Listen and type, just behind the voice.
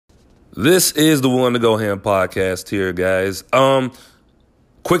This is the Willing to Go Ham podcast here, guys.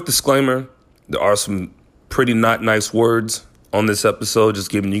 Quick disclaimer. There are some pretty not nice words on this episode. Just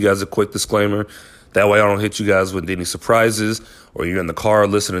giving you guys a quick disclaimer. That way I don't hit you guys with any surprises or you're in the car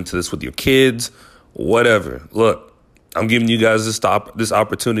listening to this with your kids, whatever. Look, I'm giving you guys this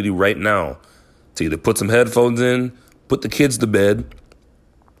opportunity right now to either put some headphones in, put the kids to bed,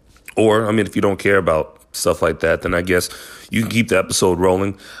 or, if you don't care about stuff like that, then I guess you can keep the episode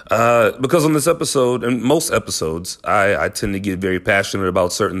rolling. Because on this episode, and most episodes, I tend to get very passionate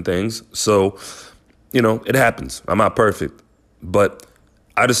about certain things. So, it happens. I'm not perfect. But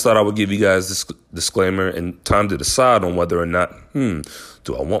I just thought I would give you guys this disclaimer and time to decide on whether or not, do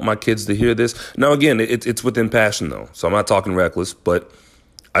I want my kids to hear this? Now, again, it's within passion, though. So I'm not talking reckless, but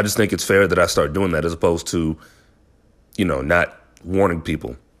I just think it's fair that I start doing that as opposed to, not warning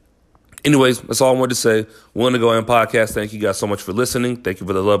people. Anyways, that's all I wanted to say. Willing to Go Ham podcast. Thank you guys so much for listening. Thank you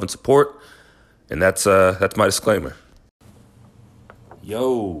for the love and support. And that's my disclaimer.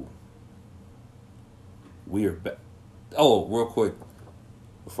 Yo. We are back. Oh, real quick,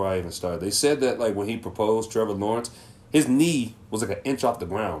 before I even start. They said that, when he proposed, Trevor Lawrence, his knee was an inch off the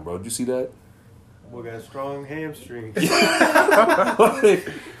ground, bro. Did you see that? Boy got a strong hamstring. When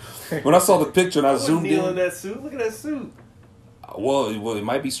I saw the picture and I zoomed in. In that suit. Look at that suit. Well, it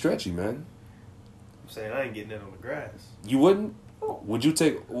might be stretchy, man. I'm saying I ain't getting that on the grass. You wouldn't? Would you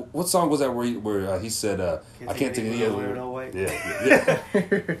take? What song was that where he said, "I can't take any other"? No way. Yeah.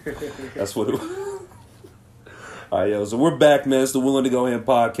 That's what it was. All right, yo. So we're back, man. It's the Willing to Go Ham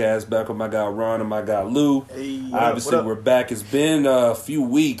podcast. Back with my guy Ron and my guy Lou. Hey, obviously, we're back. It's been a few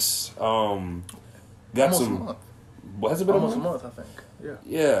weeks. Almost a month. What has it been? Almost a month, I think. Yeah.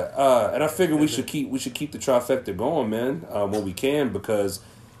 Yeah, and I figured we should keep the trifecta going, man, when we can, because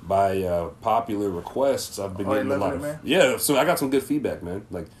by popular requests, I've been getting a lot of. Yeah, so I got some good feedback, man.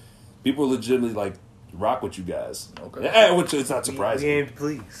 People legitimately rock with you guys. Okay. Yeah, which it's not surprising. We aim to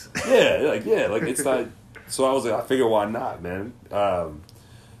please. Yeah, it's not. So I was I figured why not, man.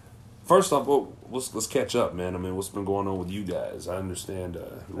 First off, let's catch up, man. What's been going on with you guys? I understand.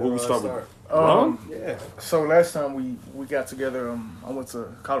 Where we start with? Yeah. So last time we got together, I went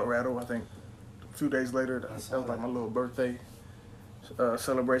to Colorado. I think a few days later, that was my little birthday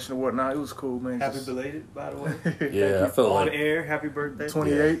celebration and whatnot. It was cool, man. Happy belated, by the way. Yeah, I felt on like air. Happy birthday.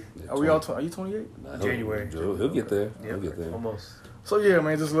 28. Yeah, Are we all? Are you 28? January. He'll get there. Yep. He'll get there. Almost. So yeah,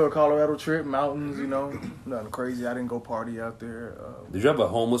 man, just a little Colorado trip, mountains, nothing crazy. I didn't go party out there. Did you have a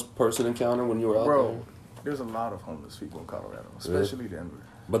homeless person encounter when you were out there? Bro, there's a lot of homeless people in Colorado, especially Denver.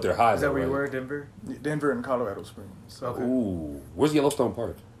 But they're high. Is that though, where you right? were, Denver? Denver and Colorado Springs. So Okay. Ooh, where's Yellowstone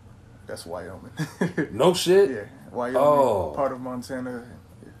Park? that's Wyoming. No shit. Yeah, Wyoming, Oh. part of Montana.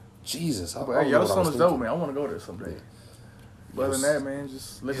 Jesus. But hey, Yellowstone is dope, man. I want to go there someday. But other than that, man,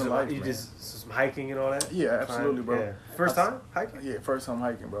 just living life, You man. just some hiking and all that? Yeah, absolutely, bro. Yeah. First time hiking? Yeah, first time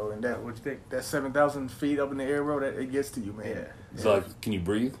hiking, bro. And What'd you think? that 7,000 feet up in the air, bro, that it gets to you, man. Yeah. So, can you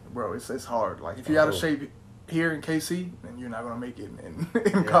breathe? Bro, it's hard. Like, if you're out of shape here in KC, then you're not going to make it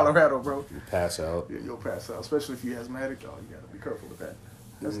in Colorado, bro. You pass out. Yeah, you'll pass out, especially if you're asthmatic. Oh, you got to be careful with that.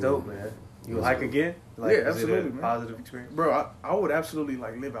 That's dope, man. You hike again? Yeah, is it absolutely, a man. positive experience? Bro, I would absolutely,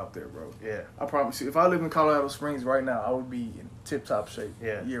 live out there, bro. Yeah. I promise you. If I lived in Colorado Springs right now, I would be in tip-top shape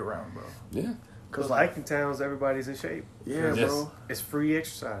year-round, bro. Yeah. Because hiking towns, everybody's in shape. Yeah, Yes. bro. It's free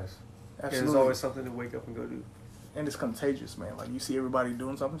exercise. Absolutely. And there's always something to wake up and go do. And it's contagious, man. Like, you see everybody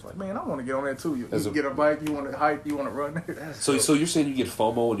doing something, it's like, man, I want to get on that too. You As get a bike, you want to hike, you want to run. So you're saying you get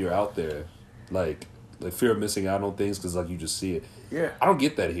FOMO when you're out there, like fear of missing out on things because you just see it. Yeah. I don't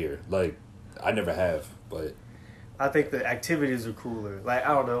get that here. I never have, but I think the activities are cooler. I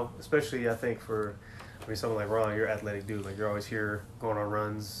don't know. Especially, I think for someone like Ron, you're an athletic dude. You're always here going on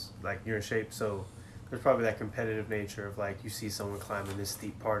runs. You're in shape. So there's probably that competitive nature of, you see someone climbing this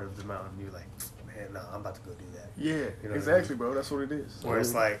steep part of the mountain. You're like, man, nah, I'm about to go do that. Yeah, You know exactly, bro. That's what it is. Where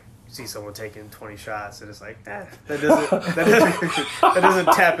it's you see someone taking 20 shots and it's that doesn't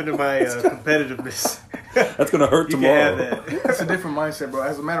tap into my competitiveness. that's gonna hurt You tomorrow. can have that. It's a different mindset, bro.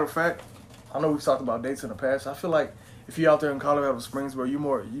 As a matter of fact, I know we've talked about dates in the past. I feel like if you're out there in Colorado Springs, bro,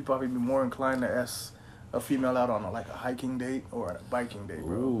 you probably be more inclined to ask a female out on a hiking date or a biking date,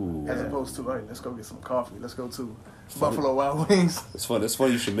 bro. Ooh. As opposed to let's go get some coffee. Let's go to Buffalo Wild Wings. It's fun. It's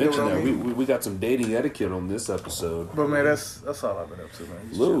funny you should mention that. We got some dating etiquette on this episode. But man, that's all I've been up to, man.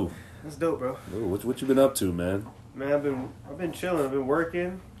 Lou, That's dope, bro. what you been up to, man? Man, I've been chilling. I've been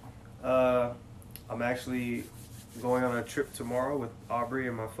working. I'm actually going on a trip tomorrow with Aubrey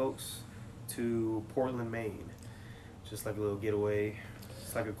and my folks to Portland, Maine. Just a little getaway.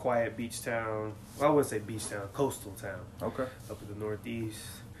 It's a quiet beach town. Well, I wouldn't say beach town, coastal town. Okay. Up in the Northeast.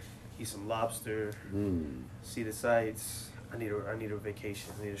 eat some lobster, see the sights. I need a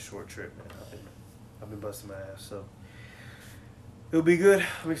vacation. I need a short trip, man. I've been busting my ass, so it'll be good.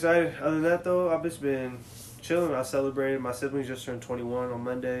 I'm excited. Other than that, though, I've just been chilling. I celebrated. My siblings just turned 21 on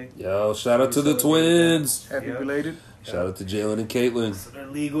Monday. Yo, shout out to the twins. Happy Yep. belated. Shout out to Jalen and Caitlin. So they're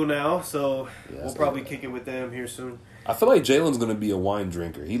legal now, so Yeah, we'll probably kick it with them here soon. I feel like Jalen's gonna be a wine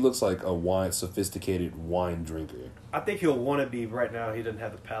drinker. He looks like a sophisticated wine drinker. I think he'll want to be right now. He doesn't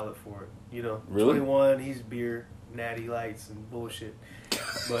have the palate for it. You know, Really? 21, he's beer, natty lights, and bullshit.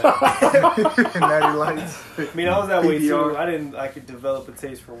 But Natty Lights. I mean, I was that way too. PBR. I could develop a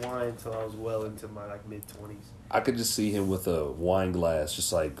taste for wine until I was well into my mid 20s. I could just see him with a wine glass,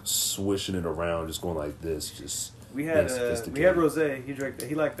 just like swishing it around, just going like this. Just We being had sophisticated. rosé. He drank that.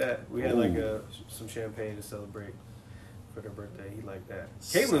 He liked that. We had Ooh. some champagne to celebrate for their birthday. He liked that.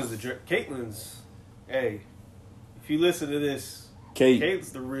 Caitlin's. Hey, if you listen to this, Kate.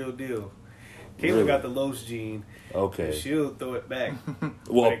 Caitlin's the real deal. Caitlin Really? got the Los gene. Okay. She'll throw it back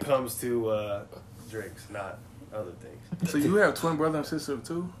Well, when it comes to drinks, not other things. So you have twin brother and sister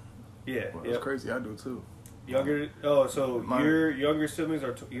too? Yeah, Well, yeah. that's crazy. I do too. Younger. Oh, so Mine- your younger siblings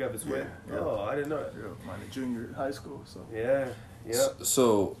are you have a twin? Yeah, yeah. Oh, I didn't know that. Yeah, mine is junior high school. So Yeah, yeah.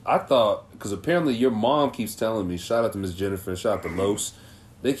 So I thought, because apparently your mom keeps telling me, shout out to Miss Jennifer, shout out to Los.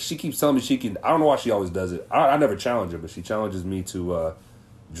 She keeps telling me she can. I don't know why she always does it. I never challenge her, but she challenges me to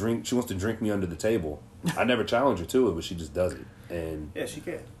drink. She wants to drink me under the table. I never challenge her to it, but she just does it. And Yeah, she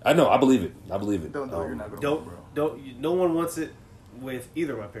can. I know, I believe it. I believe it. don't do it. You're not gonna Don't win, bro. no one wants it with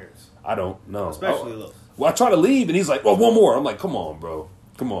either of my parents, I don't know. especially Los. Well, I try to leave, and he's like, "Well, one more." I'm like, "Come on, bro.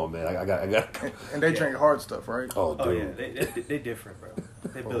 Come on, man. I got." And they drink hard stuff, right? Oh, dude. Oh yeah, they different, bro.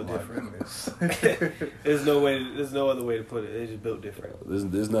 They Oh built my different. goodness. There's no other way to put it. They just built different.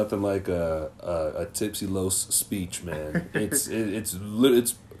 There's nothing like a tipsy Los speech, man.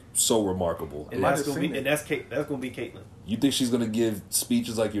 It's so remarkable. And might that's have gonna be seen it. that's gonna be Caitlin. You think she's gonna give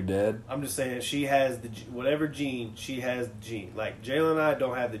speeches like your dad? I'm just saying she has whatever gene she has the gene. Like Jalen and I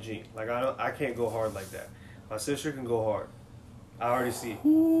don't have the gene. Like I can't go hard like that. My sister can go hard. I already see.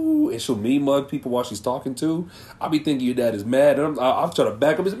 Ooh, and she'll mean mug people while she's talking to. I'll be thinking your dad is mad, and I'll try to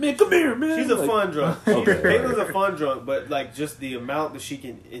back up and say, "Man, come here, man." She's a Like, fun drunk. Okay. Caitlin's a fun drunk, but like just the amount that she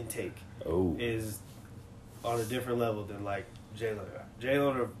can intake Oh, is on a different level than like Jalen.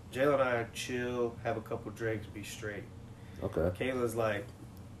 Jalen and I chill, have a couple drinks, be straight. okay. Kayla's like,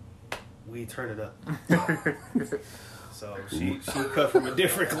 we turn it up. So she cut from a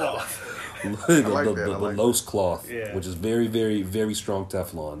different cloth. the like the, that, the, I like Los cloth, Yeah. which is very, very, very strong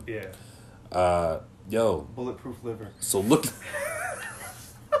Teflon. Yeah, Yo, bulletproof liver. so look.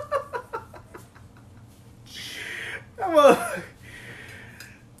 I'm a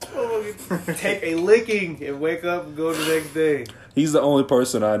take a licking and wake up and go the next day. He's the only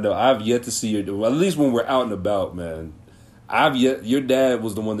person I know. I've yet to see your. Well, at least when we're out and about, man. Your dad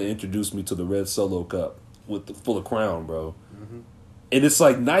was the one that introduced me to the red Solo cup full of Crown, bro. Mm-hmm. And it's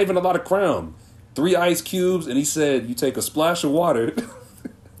like not even a lot of Crown. 3 ice cubes, and he said you take a splash of water,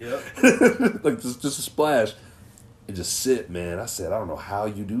 Yep. like just a splash, and just sit, man. I said I don't know how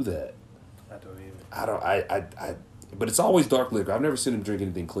you do that. I don't even. I don't. I but it's always dark liquor. I've never seen him drink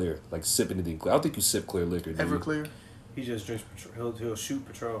anything clear, like sip anything clear. I don't think you sip clear liquor. Do you? Everclear. He just drinks. He'll shoot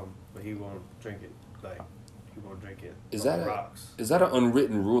Patron, but he won't drink it. Like he won't drink it. Is on that rocks? Is that an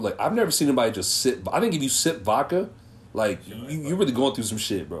unwritten rule? Like I've never seen anybody just sip. I think if you sip vodka, like you're really going through some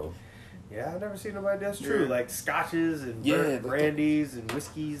shit, bro. Yeah, I've never seen nobody. That's true. Yeah. Like scotches and Yeah, brandies and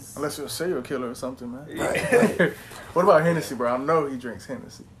whiskeys. Unless you're a serial killer or something, man. Right. What about Hennessy, bro? I know he drinks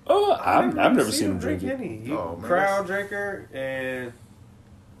Hennessy. Oh, I've never seen him drink drink it. any. He Oh, man, Crown drinker and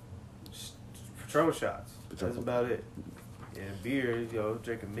Patron shots. Patron. That's about it. And beer,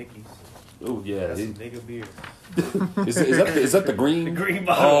 drinking Mickey's. Oh yeah, That's some nigga beer. is that the green? The green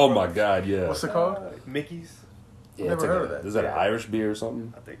bottle. Oh my god, yeah. What's it called? Mickey's. Yeah, Never it's like heard of that. Is that an Yeah. Irish beer or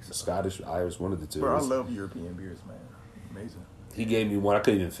something? I think so. Scottish, Irish, one of the two. Bro, I love European beers, man. Amazing. He gave me one. I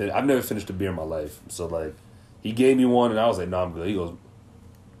couldn't even finish. I've never finished a beer in my life. So like, he gave me one, and I was like, "No, I'm good." He goes,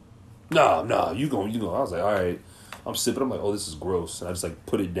 "No, you going?" I was like, "All right." I'm sipping. I'm like, "Oh, this is gross," and I just like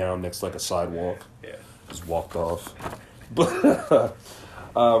put it down next to like a sidewalk. Yeah. Just walked off. But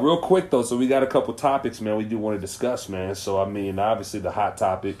real quick though, so we got a couple topics, man. We do want to discuss, man. So I mean, obviously the hot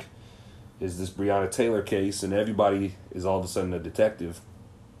topic is this Breonna Taylor case, and everybody is all of a sudden a detective.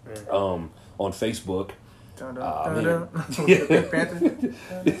 Yeah. On Facebook. Dun, I dun, mean- dun, dun. Pink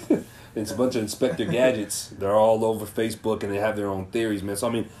Panther. It's a bunch of Inspector Gadgets. They're all over Facebook, and they have their own theories, man. So,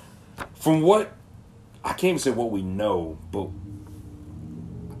 I mean, from what... I can't even say what we know, but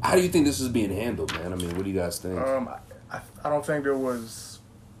how do you think this is being handled, man? I mean, what do you guys think? I don't think there was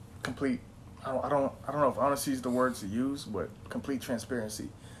complete. I don't know if honesty is the word to use, but complete transparency.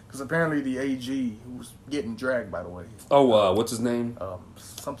 Because apparently the AG, who was getting dragged, by the way. Oh, what's his name?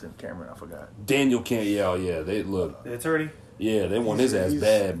 Something Cameron, I forgot. Daniel Cameron. Yeah, they look. The attorney. Yeah, they want his ass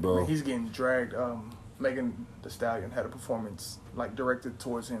bad, bro. He's getting dragged. Megan Thee Stallion had a performance like directed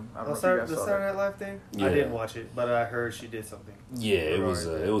towards him. I don't know if you guys The saw Saturday that. Night Live thing. Yeah. I didn't watch it, but I heard she did something. Yeah, it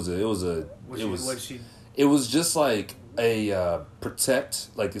was just like a protect,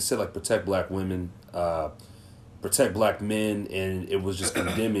 like they said, like protect black women, protect black men, and it was just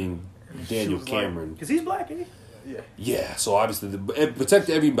condemning Daniel was Cameron. Because he's black, ain't he? Yeah. Yeah, so obviously, it protect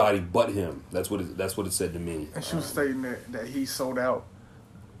everybody but him. That's what it said to me. And she was stating that he sold out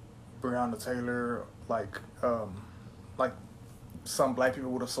Breonna Taylor like some black people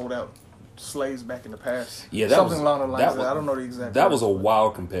would have sold out slaves back in the past. Yeah, that something was, along the lines. that of was, I don't know the exact. That was a words,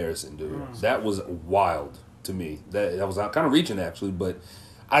 wild comparison, dude. That was wild to me. That was kind of reaching actually, but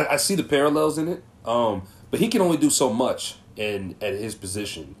I see the parallels in it. But he can only do so much at his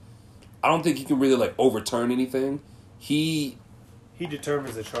position. I don't think he can really like overturn anything. He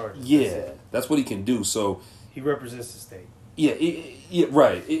determines the charges. Yeah, that's what he can do. So he represents the state. Yeah,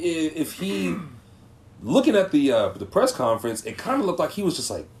 right. If he looking at the press conference, it kind of looked like he was just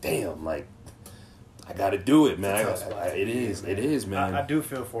like, "Damn, like I got to do it, man. It is, man." I do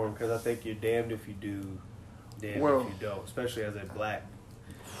feel for him because I think you're damned if you do, damned if you don't, especially as a black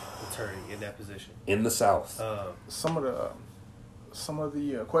attorney in that position in the South. Some of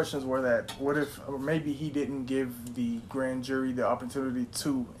the questions were that what if maybe he didn't give the grand jury the opportunity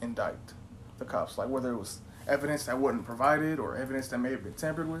to indict the cops, like whether it was evidence that wasn't provided or evidence that may have been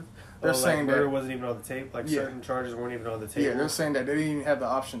tampered with. They're saying murder that wasn't even on the tape. Like certain charges weren't even on the table. Yeah, they're saying that they didn't even have the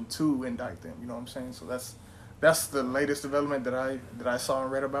option to indict them. You know what I'm saying? So that's the latest development that I saw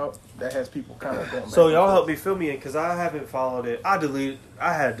and read about. That has people kind of going. So y'all help me fill me in because I haven't followed it. I deleted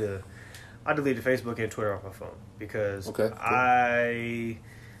Facebook and Twitter off my phone because I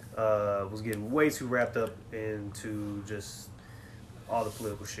was getting way too wrapped up into just all the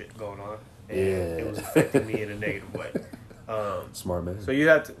political shit going on. And it was affecting me in a negative way. Smart man. So you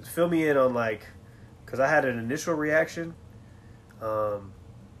have to fill me in on because I had an initial reaction, but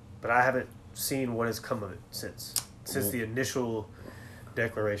I haven't seen what has come of it since the initial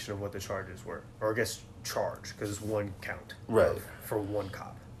declaration of what the charges were, or I guess charge because it's one count, right, for one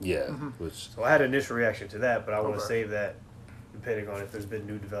cop. Yeah. So I had an initial reaction to that, but I want to save that depending on if there's been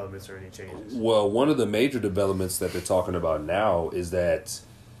new developments or any changes. Well, one of the major developments that they're talking about now is that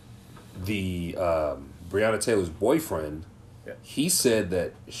the Breonna Taylor's boyfriend, he said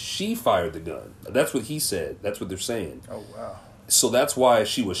that she fired the gun. That's what he said. That's what they're saying. Oh, wow. So that's why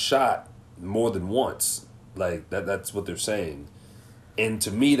she was shot more than once. Like, that's what they're saying. And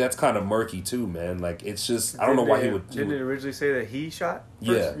to me, that's kind of murky too, man. Like, it's just, I don't know why he would... Didn't it originally say that he shot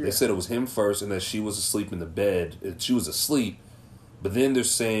first? Yeah, they said it was him first and that she was asleep in the bed. She was asleep. But then they're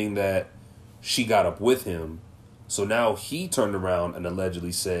saying that she got up with him. So now he turned around and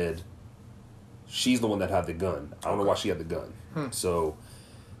allegedly said she's the one that had the gun. I don't know why she had the gun. So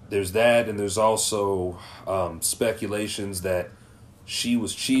there's that, and there's also speculations that she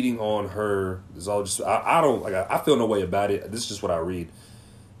was cheating on her. It's all just I feel no way about it. This is just what I read.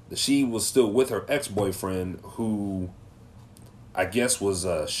 That she was still with her ex-boyfriend, who I guess was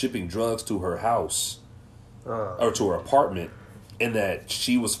shipping drugs to her house or to her apartment, and that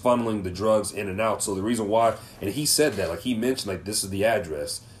she was funneling the drugs in and out. So the reason why, and he said that, like he mentioned, like this is the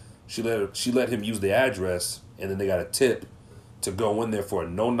address. She let him use the address, and then they got a tip to go in there for a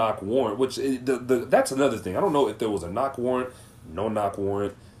no-knock warrant. Which that's another thing. I don't know if there was a knock warrant, no-knock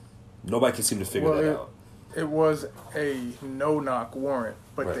warrant. Nobody can seem to figure that out. It was a no-knock warrant,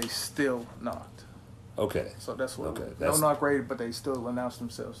 but they still knocked. Okay. So that's what. Okay. No-knock rated, but they still announced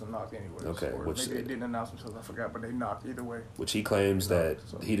themselves and knocked anyway. Okay. Or maybe they didn't announce themselves. I forgot, but they knocked either way. Which he claims that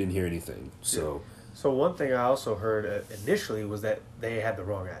he didn't hear anything. So. So one thing I also heard initially was that they had the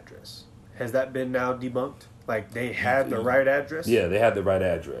wrong address. Has that been now debunked? Like they had the right address? Yeah, they had the right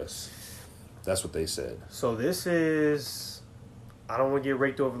address. That's what they said. So this is, I don't want to get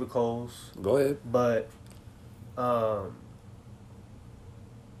raked over the coals. Go ahead. But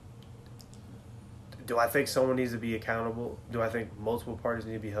do I think someone needs to be accountable? Do I think multiple parties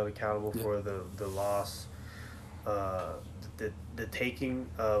need to be held accountable for the loss, the taking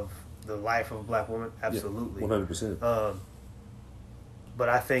of the life of a black woman? Absolutely. 100%. But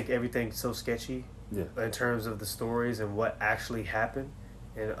I think everything's so sketchy in terms of the stories and what actually happened,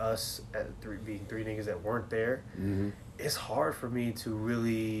 and us being three niggas that weren't there. Mm-hmm. It's hard for me to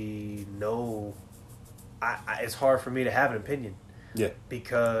really know. It's hard for me to have an opinion. Yeah.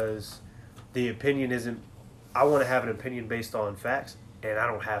 Because the opinion isn't. I want to have an opinion based on facts. and I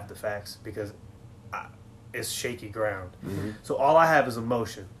don't have the facts because it's shaky ground. Mm-hmm. So all I have is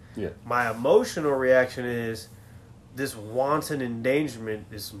emotion. Yeah. My emotional reaction is this wanton endangerment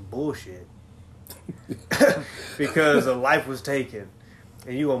is some bullshit because a life was taken,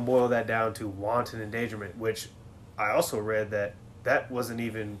 and you gonna boil that down to wanton endangerment, which I also read that wasn't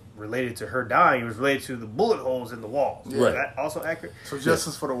even related to her dying. It was related to the bullet holes in the walls. Right. Is that also accurate? So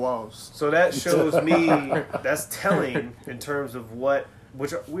justice for the walls. So that shows me, that's telling in terms of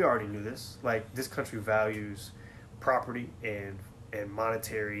which we already knew this, like this country values property and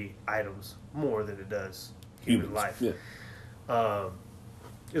monetary items more than it does human Humans. life. Yeah.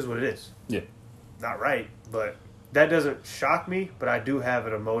 Is what it is. Yeah. Not right, but that doesn't shock me, but I do have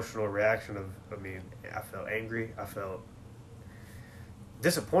an emotional reaction I felt angry. I felt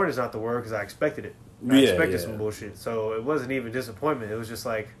disappointed is not the word because I expected it. I expected some bullshit. So it wasn't even disappointment. It was just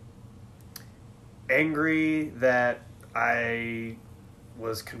like angry that I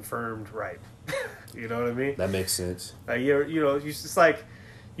was confirmed right. You know what I mean? That makes sense. It's like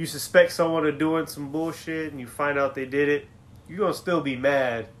you suspect someone of doing some bullshit and you find out they did it. You're going to still be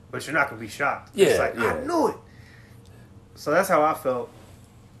mad, but you're not going to be shocked. Yeah, it's like, yeah. I knew it. So that's how I felt.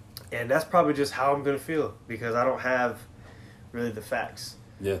 And that's probably just how I'm going to feel because I don't have really the facts.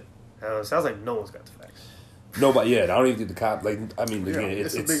 Yeah. It sounds like no one's got the facts. Nobody. Yeah. I don't even get the cop. Like, I mean, Yeah, again,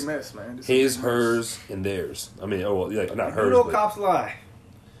 it's a big mess, man. It's a his, big mess. hers, and theirs. I mean, not You hers, know but cops lie.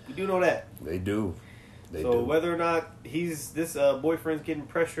 You do know that. they do. They So do. whether or not this boyfriend's getting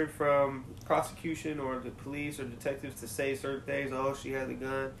pressured from prosecution or the police or detectives to say certain things, oh, she had the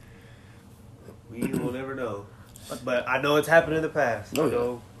gun, we will never know. But I know it's happened in the past. Oh, I yeah.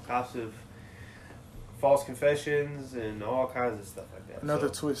 know cops have false confessions and all kinds of stuff like that. Another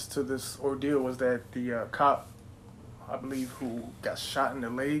So, twist to this ordeal was that the cop, I believe, who got shot in the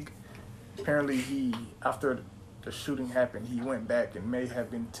leg, apparently after the shooting happened, he went back and may have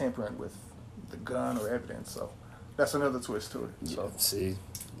been tampering with the gun or evidence. So that's another twist to it. Yeah, So, see,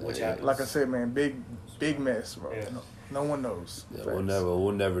 Which yeah, happens. like I said, man, big mess, bro. Yeah. No one knows. yeah, Facts.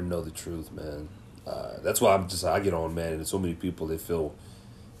 we'll never know the truth, man. That's why I get on, man. And so many people they feel,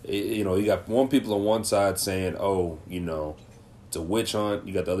 you got one people on one side saying, oh, it's a witch hunt.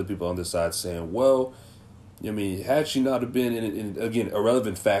 You got the other people on this side saying, well, I mean, had she not have been in again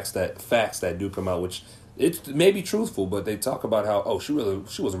irrelevant facts that do come out, which it may be truthful, but they talk about how she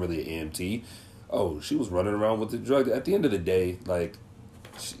wasn't really an EMT. Oh, she was running around with the drug. At the end of the day, like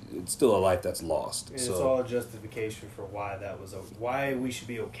it's still a life that's lost. and So it's all justification for why we should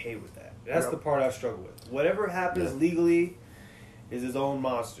be okay with that. That's Yep. the part I struggle with. Whatever happens Yeah. legally is his own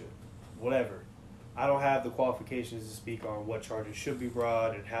monster. Whatever. I don't have the qualifications to speak on what charges should be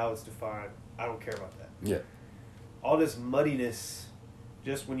brought and how it's defined. I don't care about that. yeah, All this muddiness,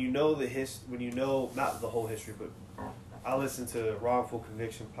 just when you know not the whole history, but I listen to wrongful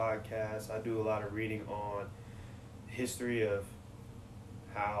conviction podcasts. I do a lot of reading on history of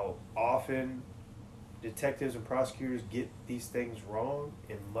how often detectives and prosecutors get these things wrong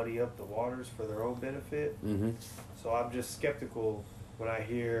and muddy up the waters for their own benefit. mm-hmm. So I'm just skeptical when I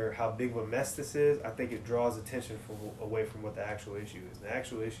hear how big of a mess this is. I think it draws attention away from what the actual issue is. The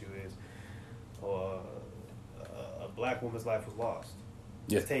actual issue is a black woman's life was lost.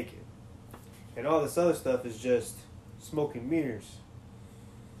 Yeah. It's taken. And all this other stuff is just smoke and mirrors.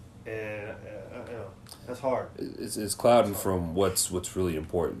 And that's hard. It's clouding from what's really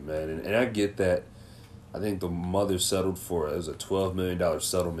important, man. And I get that. I think the mother settled for it was a $12 million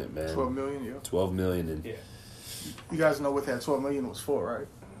settlement, man. $12 million, yeah. $12 million, and Yeah. You guys know what that $12 million was for, right?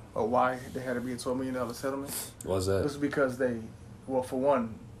 Or why they had to be a $12 million settlement? what was This is that? because for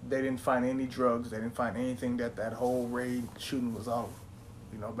one, they didn't find any drugs. They didn't find anything that whole raid shooting was all,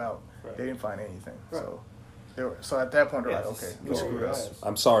 about. Right. They didn't find anything. Right. So at that point, they're like, Yes. okay, No we screwed screws. us.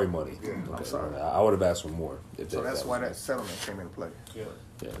 I'm sorry, money. I'm sorry. I would have asked for more. So that's why that settlement came into play. Yeah.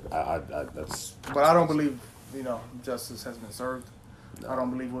 Yeah, I that's. But I don't believe, justice has been served. I don't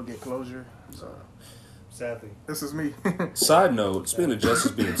believe we'll get closure. So Sadly. this is me. Side note: speaking of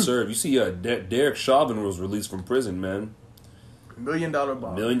justice being served, you see, Derek Chauvin was released from prison, man. $1 million bond.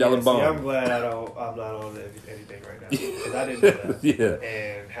 $1 million Yeah, see, bond. I'm glad I'm not on anything right now because I didn't know that. Yeah.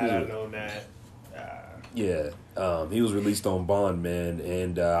 And had I known that, Yeah, he was released on bond, man,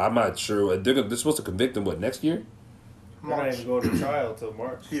 and I'm not sure they're supposed to convict him. What, next year? they're not March. even going to trial till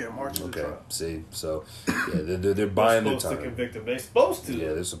March. Yeah, March is the Okay, trial. see, so yeah, they're buying their They're supposed to time. convict him. They're supposed to.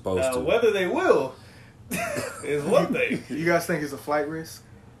 Yeah, they're supposed to. Whether they will is one thing. You guys think it's a flight risk?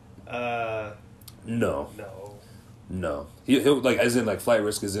 No, No. no. He'll like as in like flight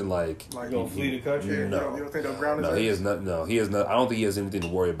risk, as in like. Like, You gonna flee the country? Yeah, No. you don't think they'll ground his No, ass? he has not. No, he has not. I don't think he has anything to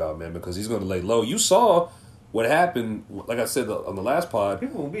worry about, man, because he's going to lay low. You saw what happened, like I said on the last pod,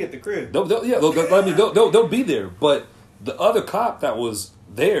 People will be at the crib. they'll be there. But the other cop that was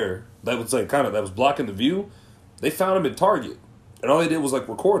there, that was like that was blocking the view, they found him at Target, and all they did was like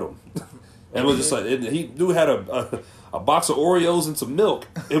record him, and it was just like he dude had a box of Oreos and some milk.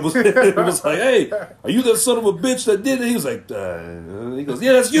 It was like, hey, are you the son of a bitch that did it? He was like, he goes,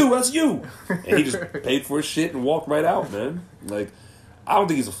 yeah, that's you, and he just paid for his shit and walked right out, man. Like, I don't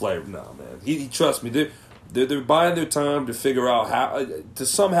think he's a flight. Nah, man, he trusts me. They're buying their time to figure out how to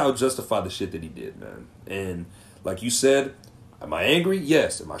somehow justify the shit that he did, man. And like you said, am I angry?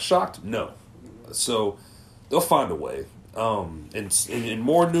 Yes. Am I shocked? No. So they'll find a way. And in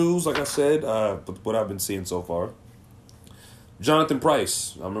more news, like I said, what I've been seeing so far, Jonathan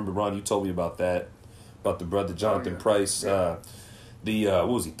Price. I remember, Ron, you told me about that, about the brother Jonathan Price. Yeah. What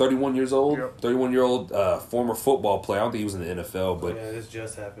was he, 31 years old? Yep. 31-year-old former football player. I don't think he was in the NFL, but Yeah, this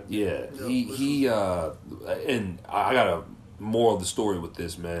just happened. yeah, he and I got a moral of the story with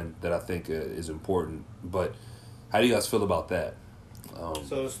this, man, that I think is important. But how do you guys feel about that?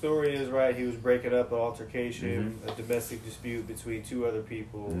 So the story is, right, he was breaking up an altercation, a domestic dispute between two other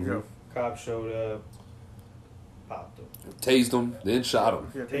people. Yep. Cops showed up, popped him. Tased him, then shot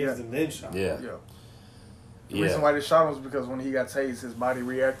him. Yeah, Tased him, then shot him. Yeah. Yeah. The reason why they shot him was because when he got tased, his body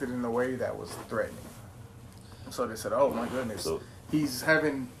reacted in a way that was threatening. So they said, "Oh my goodness, So- he's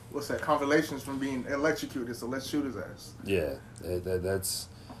having convulsions from being electrocuted. So let's shoot his ass." Yeah, that's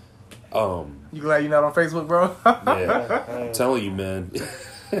You glad you're not on Facebook, bro? yeah. I I'm telling you, man.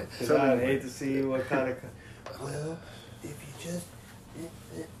 Because I'd hate to see what kind of... Well, if you just...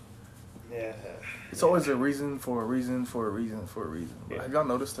 Yeah. It's always a reason for a reason for a reason for a reason. Yeah. Have y'all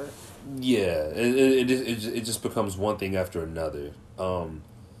noticed that? Yeah, it just becomes one thing after another.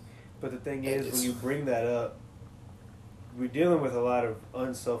 But the thing is, when you bring that up, we're dealing with a lot of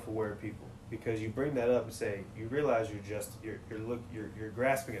unself-aware people, because you bring that up and say, you realize you're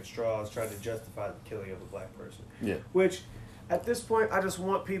grasping at straws trying to justify the killing of a black person. Yeah. Which, at this point, I just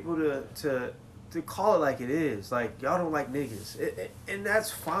want people to call it like it is. Like, y'all don't like niggas, and that's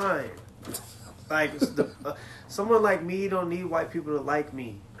fine. Like, someone like me don't need white people to like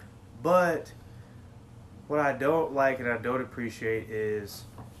me. But what I don't like and I don't appreciate is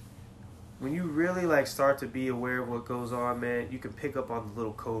when you really like start to be aware of what goes on, man, you can pick up on the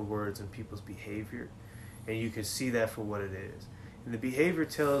little code words in people's behavior, and you can see that for what it is. And the behavior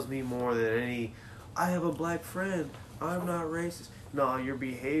tells me more than any, I have a black friend, I'm not racist. No, your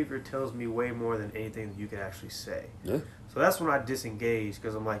behavior tells me way more than anything that you can actually say. Yeah. So that's when I disengage,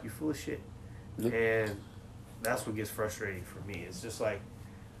 because I'm like, you're full of shit. Yeah. And that's what gets frustrating for me. It's just like,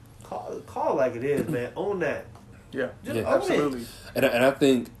 call it like it is, man. Own that. Yeah, Just Yeah. own absolutely. And I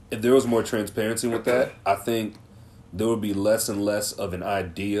think if there was more transparency with that, I think there would be less and less of an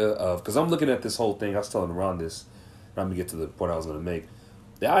idea of, because I'm looking at this whole thing. I was telling Ron this. I'm gonna get to the point I was gonna make.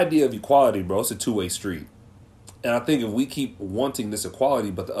 The idea of equality, bro, it's a two-way street. And I think if we keep wanting this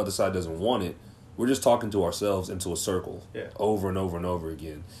equality, but the other side doesn't want it, we're just talking to ourselves into a circle, over and over and over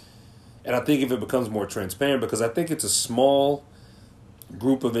again. And I think if it becomes more transparent, because I think it's a small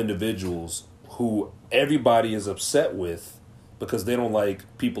group of individuals who everybody is upset with because they don't like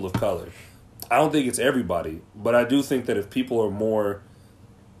people of color. I don't think it's everybody, but I do think that if people are more,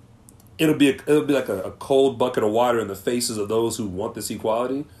 it'll be like a cold bucket of water in the faces of those who want this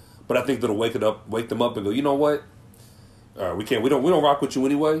equality. But I think that'll wake them up and go, you know what? We don't rock with you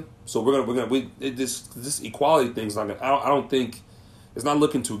anyway. So this equality thing's not gonna. I don't think it's not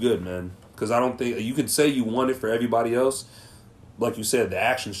looking too good, man. Because I don't think you can say you want it for everybody else. Like you said, the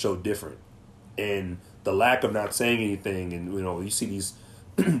actions show different, and the lack of not saying anything, and you see these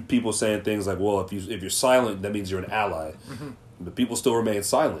people saying things like, "Well, if you're silent, that means you're an ally." Mm-hmm. But people still remain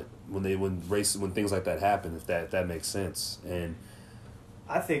silent when things like that happen. If that makes sense, and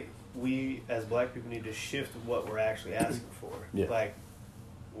I think we as black people need to shift what we're actually asking for. Yeah. Like,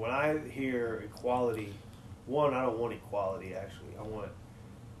 when I hear equality, one, I don't want equality, actually. I want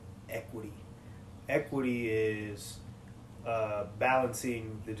equity. Equity is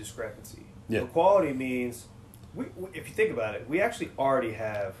balancing the discrepancy. Yeah. Equality means, if you think about it, we actually already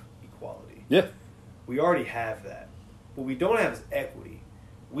have equality. yeah, We already have that. What we don't have is equity.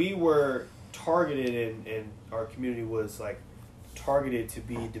 We were targeted, and our community was like targeted to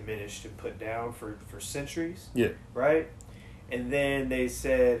be diminished and put down for centuries. yeah, Right? And then they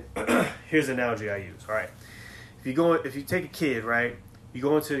said, here's an analogy I use. All right. If you take a kid, right? You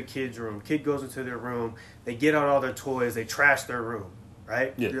go into the kid's room. Kid goes into their room. They get out all their toys. They trash their room.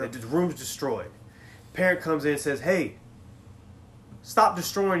 Right? Yeah. The room's destroyed. Parent comes in and says, hey, stop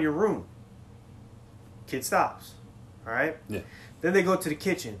destroying your room. Kid stops. All right? yeah, Then they go to the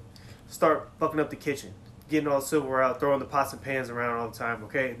kitchen. Start fucking up the kitchen. getting all silverware out, throwing the pots and pans around all the time.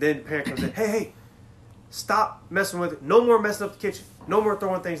 Okay, then the parent comes in, hey, stop messing with it. No more messing up the kitchen. No more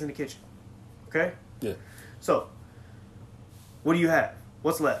throwing things in the kitchen. Okay. Yeah. So, what do you have?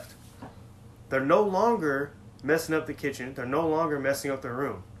 What's left? They're no longer messing up the kitchen. They're no longer messing up their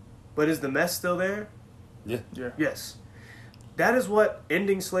room. But is the mess still there? Yeah. Yes. That is what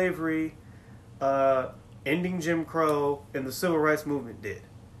ending slavery, ending Jim Crow, and the Civil Rights Movement did.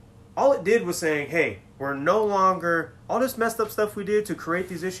 All it did was saying, hey, we're no longer, all this messed up stuff we did to create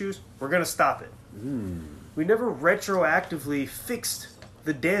these issues, we're going to stop it. We never retroactively fixed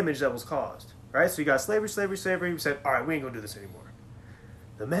the damage that was caused. Right? So you got slavery. We said, all right, we ain't going to do this anymore.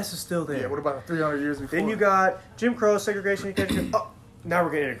 The mess is still there. Yeah, what about 300 years before? Then you got Jim Crow, segregation. Oh, now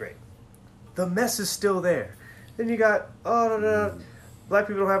we're going to integrate. The mess is still there. Then you got, black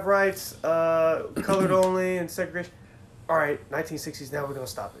people don't have rights, colored only, and segregation. All right, 1960s, now we're going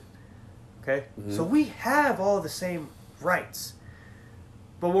to stop it. Okay? Mm-hmm. So we have all the same rights.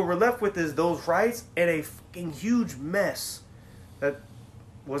 But what we're left with is those rights and a fucking huge mess that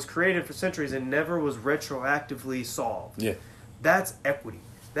was created for centuries and never was retroactively solved. Yeah. That's equity.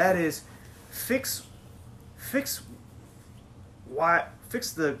 That is fix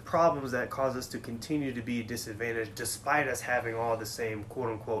the problems that cause us to continue to be disadvantaged despite us having all the same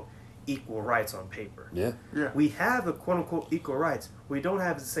quote-unquote equal rights on paper. Yeah. We have the quote-unquote equal rights. We don't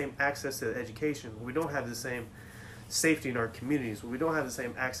have the same access to education. We don't have the same safety in our communities. We don't have the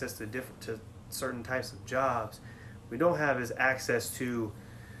same access to certain types of jobs. We don't have as access to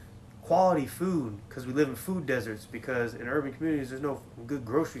quality food because we live in food deserts, because in urban communities there's no good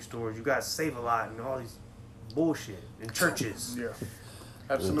grocery stores. You got to save a lot and all these bullshit in churches. Yeah.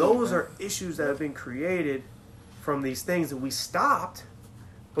 Absolutely. Those are issues that have been created from these things that we stopped,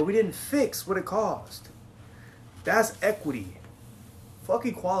 but we didn't fix what it caused. That's equity. Fuck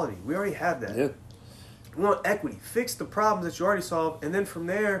equality. We already have that. Yeah. We want equity. Fix the problems that you already solved, and then from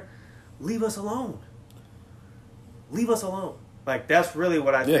there, leave us alone. Leave us alone. Like, that's really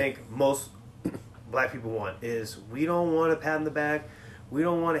what I think most black people want, is we don't want a pat on the back. We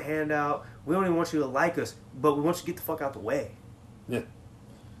don't want a handout. We don't even want you to like us, but we want you to get the fuck out the way. Yeah.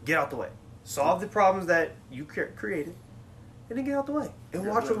 Get out the way. Solve the problems that you created, and then get out the way. And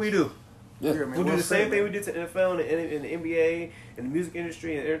watch what we do. Yeah. We'll do the same thing we did to NFL and the NBA and the music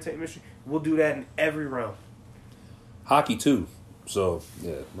industry and the entertainment industry. We'll do that in every realm. Hockey too. So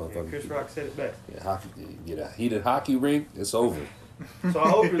Chris Rock said it best. Yeah, hockey. Get a heated hockey rink. It's over. So I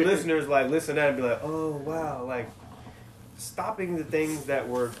hope your listeners listen to that and be like, oh wow, stopping the things that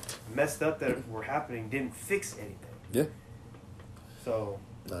were messed up that were happening didn't fix anything. Yeah. So.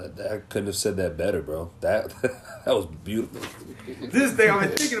 I couldn't have said that better, bro. That was beautiful. This thing I've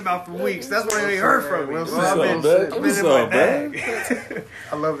been thinking about for weeks. That's what I ain't heard from me. I've been in my bag.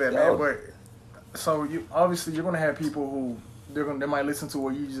 I love that, man. But so obviously you're gonna have people who they might listen to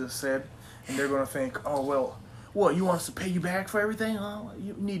what you just said, and they're gonna think, oh well, what, you want us to pay you back for everything? Huh?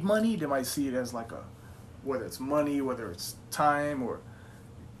 You need money? They might see it as whether it's money, whether it's time, or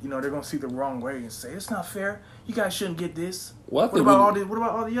they're gonna see the wrong way and say it's not fair. You guys shouldn't get this. What about all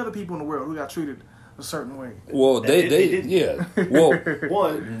the other people in the world who got treated a certain way? Well, they yeah. Well,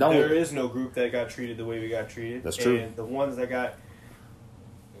 there is no group that got treated the way we got treated. That's true. And the ones that got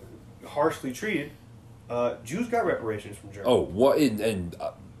harshly treated, Jews got reparations from Germany. Oh, what?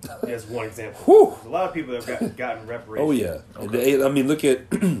 That's one example. Whew. A lot of people have gotten reparations. Oh yeah. Okay. Look at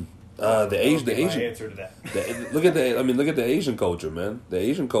the Asian. Answer to that. Look at the Asian culture, man. The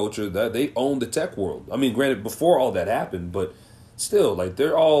Asian culture, that they own the tech world. I mean, granted, before all that happened, but still,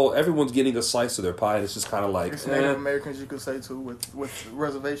 everyone's getting a slice of their pie. And it's just kind of like it's Native Americans, you could say too, with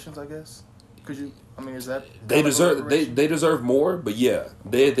reservations, I guess. Is that they deserve more? But yeah,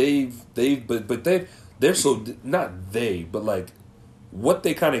 they're so not they, but what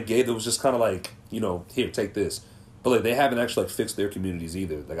they kind of gave, it was just kind of like, here, take this. But they haven't actually fixed their communities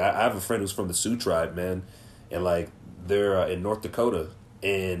either. I have a friend who's from the Sioux tribe, man, and they're in North Dakota,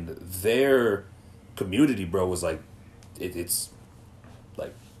 and their community, bro, was it's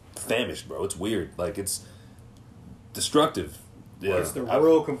famished, bro. It's weird. It's destructive. Yeah, it's the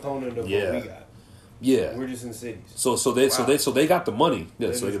rural component of what we got. Yeah, we're just in cities. So they got the money.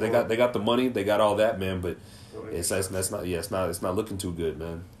 Yeah, so they got the money. They got all that, man. But it's not looking too good,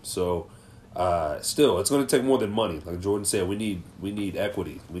 man. So. Still, it's going to take more than money. Like Jordan said, we need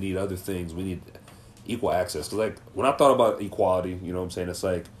equity. We need other things. We need equal access. Because when I thought about equality, you know what I'm saying? It's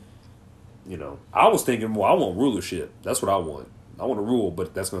I was thinking more, I want rulership. That's what I want. I want to rule,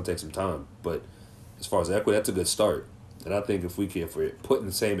 but that's going to take some time. But as far as equity, that's a good start. And I think if we're put in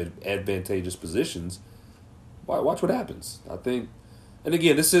the same advantageous positions, watch what happens. I think And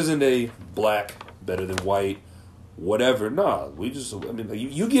again, this isn't a black better than white, whatever. Nah, we just. I mean,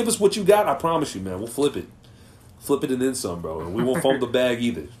 you give us what you got. I promise you, man. We'll flip it and then some, bro. And we won't foam the bag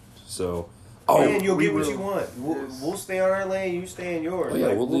either. So. Oh, and you'll get what you want. We'll stay on our lane. You stay in yours. Oh,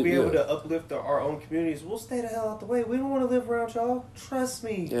 yeah, we'll be able to uplift our own communities. We'll stay the hell out the way. We don't want to live around y'all. Trust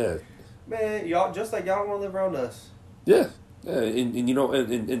me. Yeah. Man, y'all just like y'all don't want to live around us. Yeah. And you know,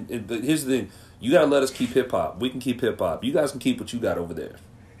 and but here's the thing. You gotta let us keep hip hop. We can keep hip hop. You guys can keep what you got over there.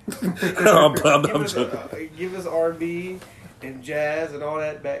 I'm give us R&B and jazz and all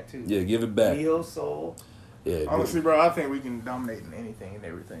that back too. Yeah, give it back. Neo soul. Yeah, honestly, bro, I think we can dominate in anything and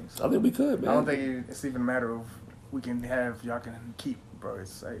everything. So I think we could, man. I don't think it's even a matter of we can have y'all can keep, bro.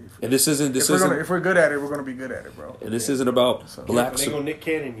 It's safe. And this isn't. If we're good at it, we're gonna be good at it, bro. And this isn't about black. They gonna Nick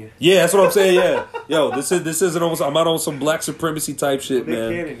Cannon you. Yeah, that's what I'm saying. Yeah, yo, this isn't almost. I'm out on some black supremacy type shit, Nick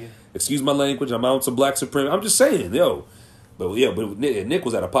man. Cannon you. Excuse my language. I'm out on some black supremacy. I'm just saying, yo. But yeah, but Nick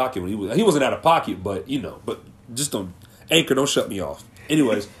was out of pocket when he wasn't out of pocket, but you know, but just don't shut me off.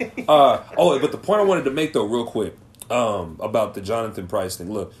 Anyways, but the point I wanted to make though, real quick. About the Jonathan Pryce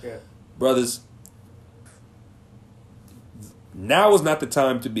thing. Look, brothers, now is not the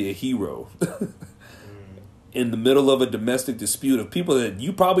time to be a hero in the middle of a domestic dispute of people that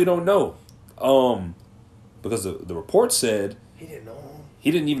you probably don't know. Because the report said he didn't know him. He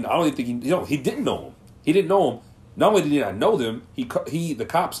didn't even. I don't even think he didn't know him. He didn't know him. Not only did he not know them, the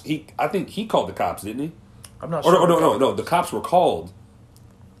cops. I think he called the cops, didn't he? I'm not sure. No. The cops were called,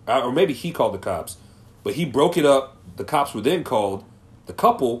 or maybe he called the cops, but he broke it up. The cops were then called. The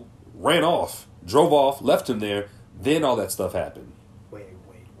couple ran off, drove off, left him there. Then all that stuff happened. Wait.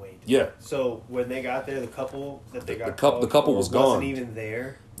 Yeah. So when they got there, the couple that they got the couple was gone. Wasn't even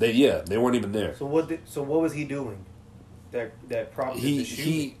there. They weren't even there. So what was he doing? That prompted the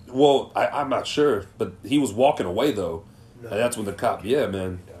shooting? I'm not sure, but he was walking away though, and that's when the cop. Yeah,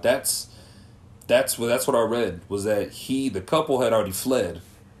 man. That's what I read was that the couple had already fled,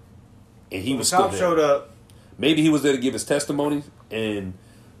 and he was still there. The cop showed up. Maybe he was there to give his testimony, and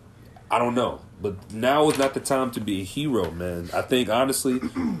I don't know. But now is not the time to be a hero, man. I think honestly,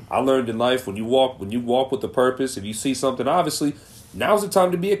 I learned in life when you walk with a purpose, if you see something, obviously, now's the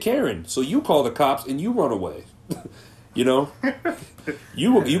time to be a Karen. So you call the cops and you run away. You know,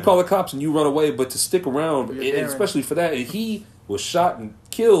 you call the cops and you run away, but to stick around, and especially for that, and he was shot and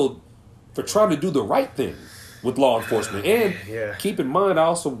killed for trying to do the right thing with law enforcement. And keep in mind,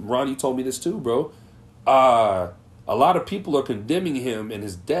 Ron, you told me this too, bro. A lot of people are condemning him and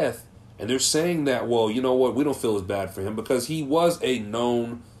his death, and they're saying that, well, you know what, we don't feel as bad for him because he was a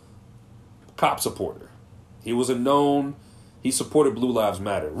known cop supporter. He supported Blue Lives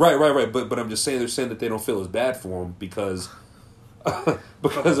Matter. Right. But I'm just saying they're saying that they don't feel as bad for him because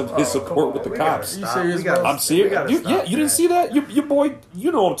of his support with the cops. You serious? I'm serious. You didn't see that? Your boy,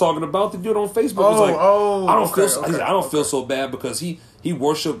 you know what I'm talking about. The dude on Facebook was like, I don't feel so bad because he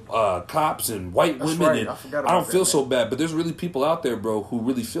worshiped cops and white women, right. and I don't feel so bad. But there's really people out there, bro, who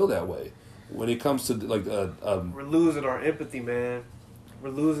really feel that way when it comes to like. We're losing our empathy, man. We're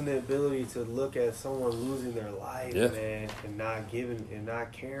losing the ability to look at someone losing their life, man, and not giving and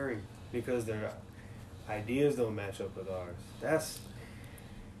not caring because their ideas don't match up with ours.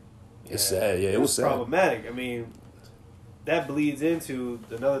 It's sad. Yeah, it was sad. Problematic. I mean, that bleeds into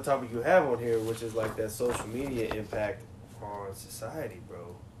another topic you have on here, which is like that social media impact on society,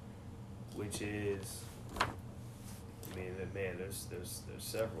 bro. Which is, I mean, man, there's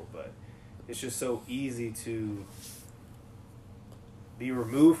several, but it's just so easy to be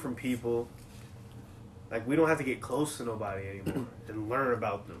removed from people. Like, we don't have to get close to nobody anymore and learn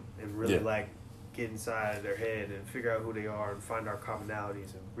about them and really like get inside their head and figure out who they are and find our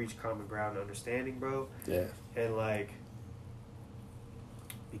commonalities and reach common ground and understanding, bro. Yeah. And like,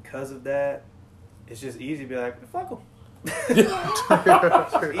 because of that, it's just easy to be like, fuck them. It's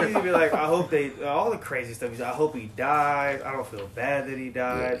easy to be like, I hope all the crazy stuff. I hope he died. I don't feel bad that he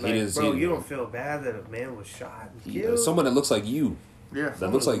died. Yeah, you don't feel bad that a man was shot and killed. Someone that looks like you. Yeah.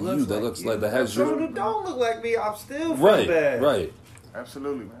 That looks like you. That looks like that has you. Someone who don't look like me, I'm still feel bad. Right.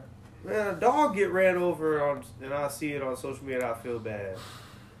 Absolutely, man. Man, a dog get ran over and I see it on social media and I feel bad.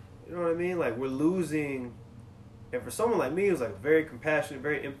 You know what I mean? Like, we're losing. And for someone like me who's like very compassionate,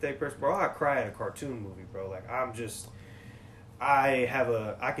 very empathetic person, bro, I cry at a cartoon movie, bro. Like, I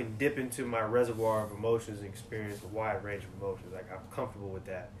can dip into my reservoir of emotions and experience a wide range of emotions. Like, I'm comfortable with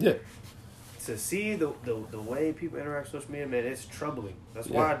that. Yeah. To see the way people interact with social media, man, it's troubling. That's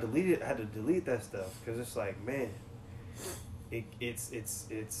why I had to delete that stuff, because it's like, man, it's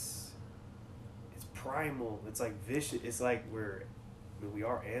primal. It's like vicious. It's like we're I mean, we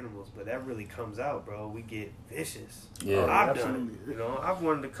are animals, but that really comes out, bro. We get vicious. Yeah. I've Absolutely. done it. You know, I've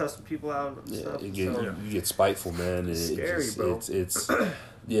wanted to cuss some people out and stuff. You get spiteful, man. It's scary, bro. It's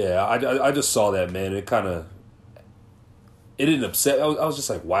yeah. I just saw that, man. It didn't upset. I was just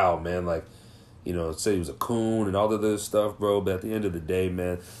like, wow, man. Like, you know, say he was a coon and all the other stuff, bro. But at the end of the day,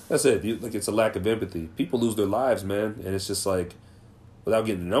 man, that's it. Like, it's a lack of empathy. People lose their lives, man, and it's just like, without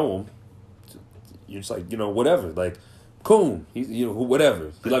getting to know them, you're just like, you know, whatever. Like, coon,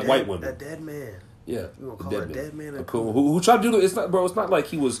 whatever. He like white women. A dead man. Yeah, You gonna call a dead man a coon who tried to do it. It's not, bro. It's not like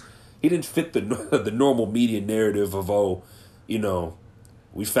he didn't fit the normal media narrative of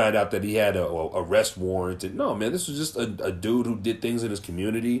we found out that he had a arrest warrant. And no, man, this was just a dude who did things in his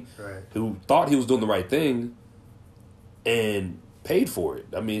community, right, who thought he was doing the right thing, and paid for it.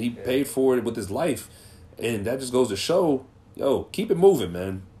 I mean, he paid for it with his life, and that just goes to show, keep it moving,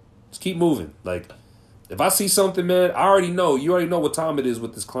 man. Just keep moving. Like, if I see something, man, you already know what time it is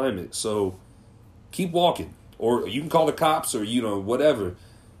with this climate, so keep walking, or you can call the cops, or whatever.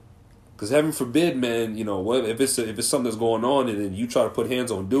 Because heaven forbid, man, if it's something that's going on and then you try to put hands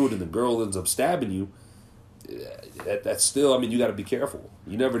on dude and the girl ends up stabbing you, that's still, I mean, you got to be careful.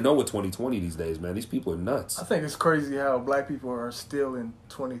 You never know with 2020 these days, man. These people are nuts. I think it's crazy how black people are still in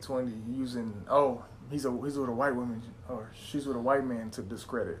 2020 using, he's with a white woman or she's with a white man to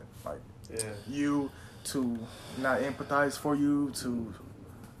discredit, like, you, to not empathize for you, to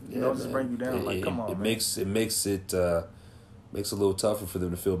just bring you down. Like, come on, it man. makes it a little tougher for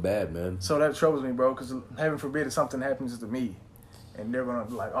them to feel bad, man. So that troubles me, bro, because heaven forbid if something happens to me, and they're gonna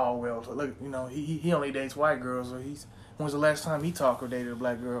be like, oh well, look, he only dates white girls, or when's the last time he talked or dated a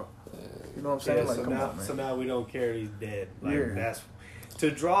black girl? You know what I'm saying? Yeah, like, so now we don't care he's dead. Like, Yeah. that's to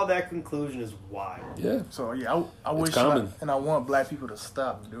draw that conclusion is wild. Yeah. So yeah, I wish, and I want black people to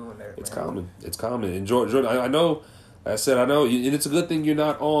stop doing that. It's man. It's common. And Jordan, I know, and it's a good thing you're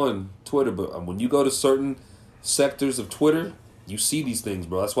not on Twitter, but when you go to certain sectors of Twitter, you see these things,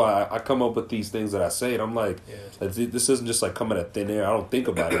 bro. That's why I come up with these things that I say, and I'm like, this isn't just like coming out of thin air. I don't think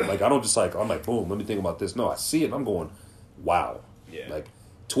about it. Like, I don't just like, I'm like, boom, let me think about this. No, I see it, and I'm going, wow. Yeah. Like,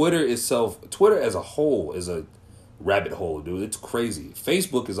 Twitter as a whole is a rabbit hole, dude. It's crazy.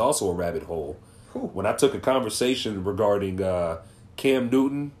 Facebook is also a rabbit hole. When I took a conversation regarding Cam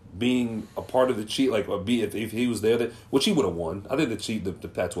Newton being a part of the cheat, like, if he was there, which he would have won. I think the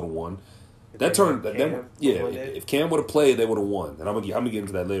Pats would have won. If Cam would have played, they would have won. And I'm gonna get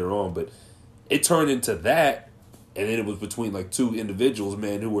into that later on. But it turned into that, and then it was between like two individuals,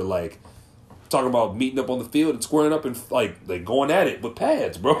 man, who were like talking about meeting up on the field and squaring up and like going at it with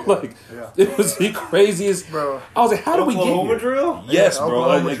pads, bro. Like, it was the craziest. Bro, I was like, how do we get here? Drill? Yes, bro.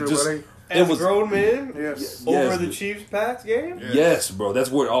 Oklahoma drill, As a grown man, yes, over the Chiefs-Pats game? Yes, bro. That's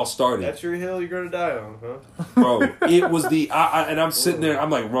where it all started. That's your hill you're going to die on, huh? Bro, it was and I'm sitting there, I'm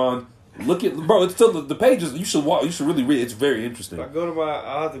like, Ron, look at, bro, it's still the pages, you should really read it. It's very interesting. If I go to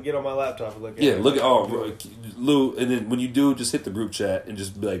I'll have to get on my laptop and look at it. Yeah, look at, bro, Lou, and then when you do, just hit the group chat and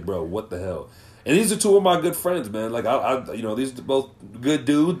just be like, bro, what the hell? And these are two of my good friends, man. Like, these are both good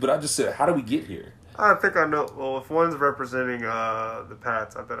dudes, but I just said, how do we get here? I think I know. Well, if one's representing the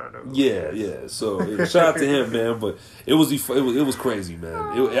Pats, I bet I know. Yeah. So shout out to him, man. But it was crazy, man.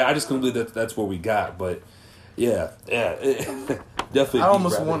 I just couldn't believe that's where we got. But yeah, definitely. I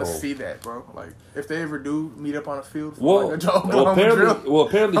almost want to see that, bro. Like, if they ever do meet up on a field well, for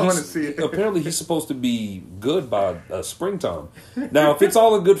apparently, I want to see it. Apparently, he's supposed to be good by springtime. Now, if it's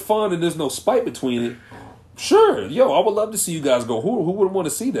all in good fun and there's no spite between it, sure, I would love to see you guys go. Who wouldn't want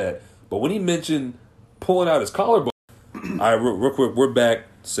to see that? But when he mentioned pulling out his collarbone, all right, real quick, we're back.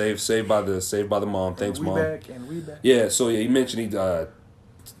 Saved by the mom. Thanks, we Mom. We back. Yeah, so he mentioned he'd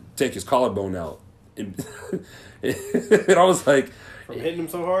take his collarbone out, and I was like, from hitting him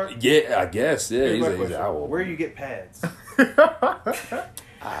so hard. Yeah, I guess. Yeah, Here's my he's question. like, where you get pads? They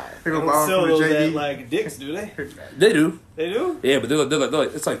They go don't buy sell them from those JD. at like Dick's, do they? They do. They do. Yeah, but they're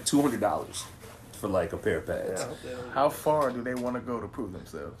like it's like $200 for like a pair of pads. Yeah, How far do they want to go to prove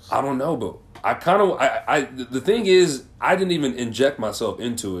themselves? I don't know, but I kind of the thing is I didn't even inject myself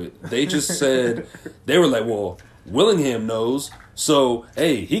into it. They just said they were like, well, Willingham knows, so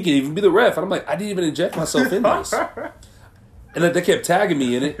hey, he can even be the ref. And I'm like, I didn't even inject myself in this, and they kept tagging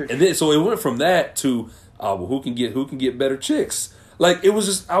me in it, and then so it went from that to well, who can get better chicks. Like, it was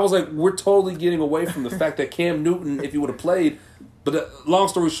just, I was like, we're totally getting away from the fact that Cam Newton, if he would have played, but long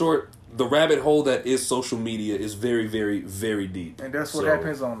story short, the rabbit hole that is social media is very, very, very deep. And that's what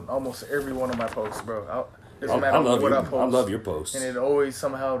happens on almost every one of my posts, bro. Doesn't matter what I post. I love your posts. And it always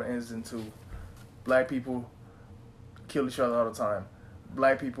somehow ends into black people kill each other all the time.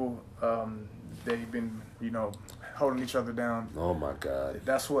 Black people, they've been, holding each other down. Oh my God.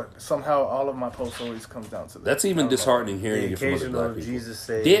 That's what somehow all of my posts always comes down to. That's even disheartening hearing The it from other occasional black people. Jesus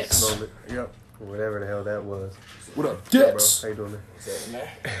saves Dicks. moment. Yep. Whatever the hell that was. What up, Hey, bro. dicks? How you doing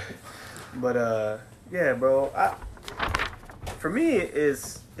there? But yeah, bro. For me,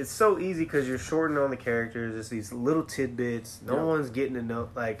 it's so easy because you're shortening on the characters. It's these little tidbits. No Yeah. one's getting to know.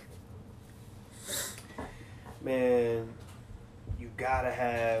 Like, man, you gotta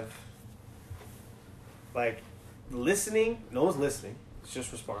have like listening. No one's listening. It's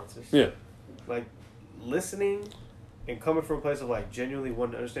just responses. Yeah. Like listening and coming from a place of like genuinely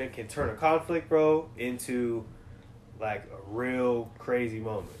wanting to understand can turn a conflict, bro, into like a real crazy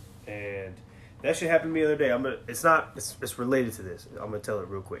moment. And that shit happened to me the other day. It's related to this. I'm gonna tell it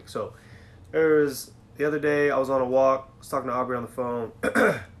real quick. So there was the other day I was on a walk, I was talking to Aubrey on the phone,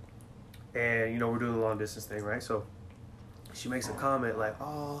 and we're doing the long distance thing, right? So she makes a comment like,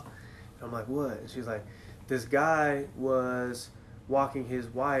 "Oh," and I'm like, "What?" And she's like, "This guy was walking his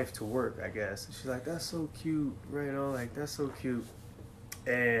wife to work, I guess." And she's like, "That's so cute," right? Like, that's so cute.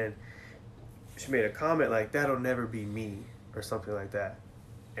 And she made a comment like, "That'll never be me," or something like that.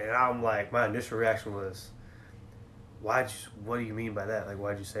 And I'm like, my initial reaction was, what do you mean by that? Like,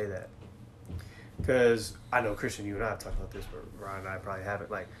 why'd you say that? Because I know, Christian, you and I have talked about this, but Ryan and I probably haven't.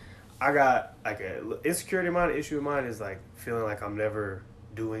 Like, I got like an insecurity of mine, issue of mine is like feeling like I'm never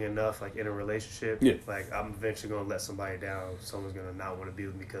doing enough, like in a relationship. Yeah. Like, I'm eventually going to let somebody down. Someone's going to not want to be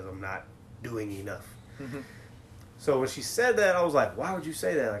with me because I'm not doing enough. Mm-hmm. So when she said that, I was like, why would you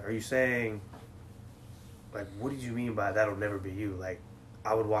say that? Like, are you saying, like, what did you mean by that'll never be you? Like,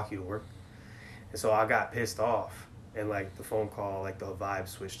 I would walk you to work. And so I got pissed off. And, like, the phone call, like, the vibe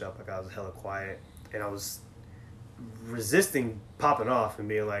switched up. Like, I was hella quiet. And I was resisting popping off and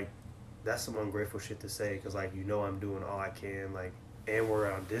being like, that's some ungrateful shit to say. Because, like, I'm doing all I can. Like, and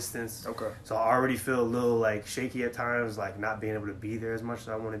we're on distance. Okay. So I already feel a little, like, shaky at times. Like, not being able to be there as much as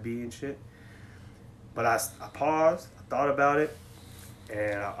I want to be and shit. But I paused. I thought about it.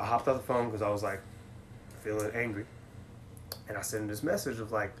 And I hopped off the phone because I was, like, feeling angry. And I sent him this message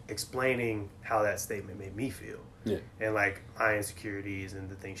of, like, explaining how that statement made me feel. Yeah. And, like, my insecurities and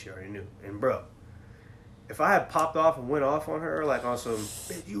the things she already knew. And, bro, if I had popped off and went off on her, like, on some,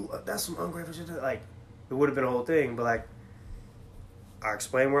 that's some ungrateful shit, like, it would have been a whole thing. But, like, I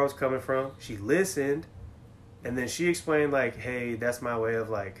explained where I was coming from. She listened. And then she explained, like, hey, that's my way of,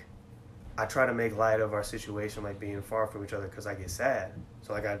 like, I try to make light of our situation, like, being far from each other because I get sad.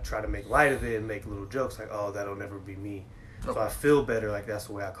 So, like, I try to make light of it and make little jokes, like, oh, that'll never be me. So I feel better, like, that's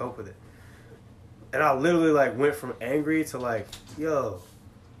the way I cope with it. And I literally, like, went from angry to, like, yo,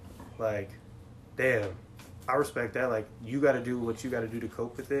 like, damn, I respect that. Like, you got to do what you got to do to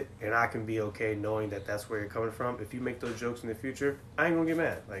cope with it, and I can be okay knowing that that's where you're coming from. If you make those jokes in the future, I ain't going to get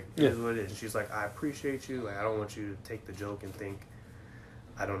mad. Like, it is what it is. And she's like, I appreciate you. Like, I don't want you to take the joke and think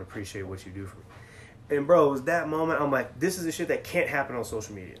I don't appreciate what you do for me. And, bro, it was that moment, I'm like, this is the shit that can't happen on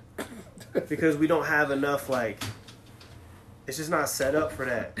social media. Because we don't have enough, like... It's just not set up for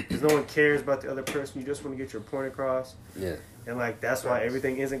that. Because no one cares about the other person. You just want to get your point across. Yeah. And, like, that's why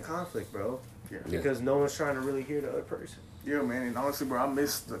everything is in conflict, bro. Yeah. Because no one's trying to really hear the other person. Yeah, man. And honestly, bro, I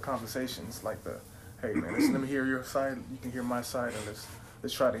miss the conversations. Like hey, man, let me hear your side. You can hear my side. And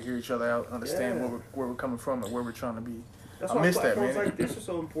let's try to hear each other out, understand where we're coming from and where we're trying to be. That's I why miss that, platforms man. like this are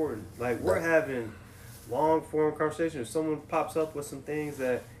so important. Like, we're having long-form conversations. If someone pops up with some things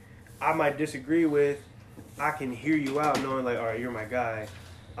that I might disagree with, I can hear you out knowing, like, all right, you're my guy.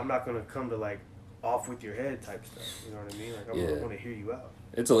 I'm not going to come to, like, off with your head type stuff. You know what I mean? Like, I want to hear you out.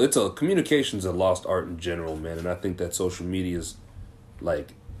 It's a communication's a lost art in general, man. And I think that social media's, like,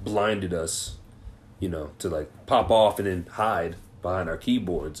 blinded us, to, like, pop off and then hide behind our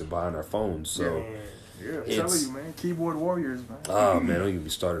keyboards and behind our phones. So, yeah, I'm telling you, man. Keyboard warriors, man. Oh, man, don't even be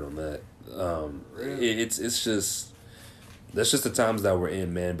started on that. It's just... That's just the times that we're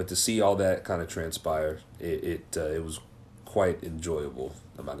in, man. But to see all that kind of transpire, it was quite enjoyable.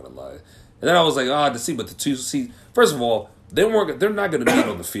 I'm not gonna lie. And then I was like, first of all, they're not gonna meet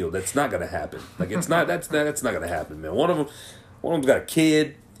on the field. That's not gonna happen. Like, it's not. That's not gonna happen, man. One of them's got a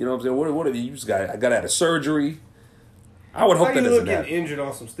kid. You know what I'm saying? What have you just got? I got out of surgery. I would hope that doesn't happen. Injured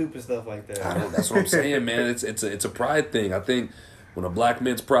on some stupid stuff like that. That's what I'm saying, man. It's a pride thing. I think when a black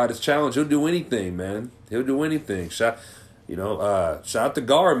man's pride is challenged, he'll do anything, man. He'll do anything. Shout out to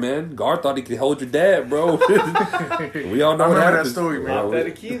Gar, man. Gar thought he could hold your dad, bro. We all know what happened. That story, man.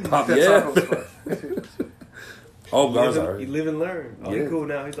 Popped that Achilles. Yeah. Oh, Gar's alright. You live and learn. Oh, he's cool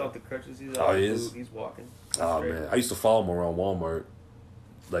now. He's off the crutches. He's off the food. He's walking. Man, I used to follow him around Walmart,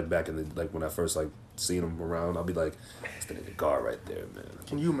 like back in when I first seen him around. I'll be like, that's the nigga Gar right there, man.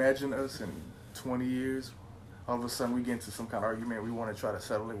 Can you imagine us in 20 years? all of a sudden we get into some kind of argument. We want to try to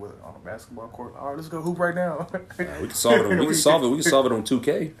settle it with on a basketball court. All right, let's go hoop right now. We can solve it. We can solve it on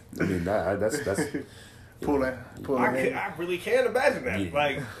 2K. I mean, that's pull that. I really can't imagine that. Yeah.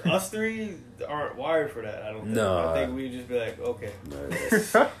 Like, us three aren't wired for that, I don't think. No. I think we'd just be like, okay,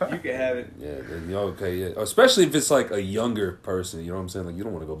 you can have it. Yeah, okay, yeah. Especially if it's like a younger person, you know what I'm saying? Like, you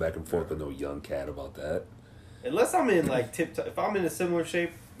don't want to go back and forth with no young cat about that. Unless I'm in, like, if I'm in a similar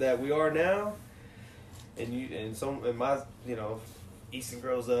shape that we are now, and my, you know, Easton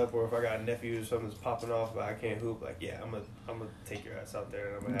grows up, or if I got a nephew or something that's popping off, but I can't hoop, like, yeah, I'm gonna take your ass out there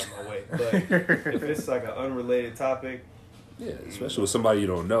and I'm gonna have my way. But if it's like an unrelated topic, Yeah, especially with somebody you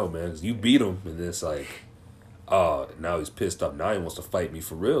don't know, man. 'Cause you beat him, and it's like, oh, now he's pissed off. Now he wants to fight me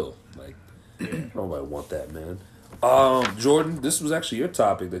for real. Like, nobody want that, man. Jordan, this was actually your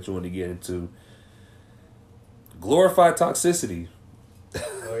topic that you wanted to get into. Glorified toxicity.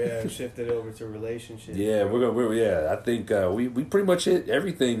 oh yeah, shifted over to relationships. Yeah, I think we pretty much hit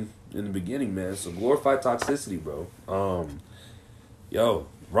everything in the beginning, man. So glorified toxicity, bro. Yo,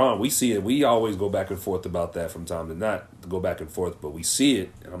 Ron, we see it. We always go back and forth about that from time to not go back and forth, but we see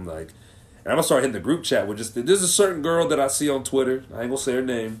it, and I'm like, and I'm gonna start hitting the group chat with just there's a certain girl that I see on Twitter. I ain't gonna say her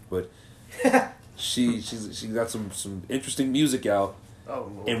name, but she got some interesting music out,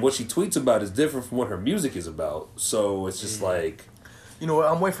 Oh, Lord. and what she tweets about is different from what her music is about. So it's just like. You know what?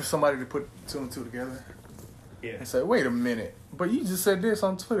 I'm waiting for somebody to put two and two together Yeah. and say, "Wait a minute, but you just said this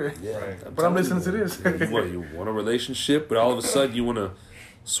on Twitter." Yeah, Right. But I'm listening to this. You want a relationship, but all of a sudden you want to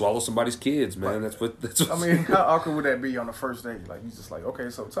swallow somebody's kids, man. That's what. I mean, how awkward would that be on the first date? Like, you just like, okay,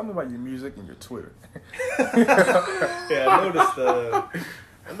 so tell me about your music and your Twitter. Yeah, I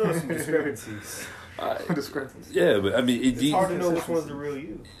noticed some discrepancies. Discrepancy. Yeah, but I mean, It's hard to know which one's the real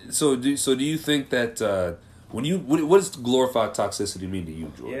you. So do you think that when you what does glorified toxicity mean to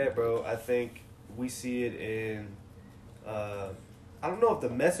you, Jordan? Yeah, bro. I think we see it in. I don't know if the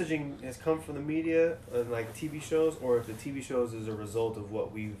messaging has come from the media and like TV shows, or if the TV shows is a result of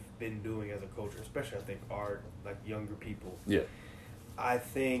what we've been doing as a culture, especially I think our like younger people. Yeah. I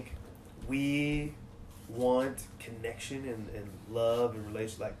think we want connection and love and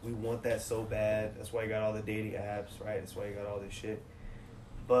relation. Like, we want that so bad. That's why you got all the dating apps, right? That's why you got all this shit.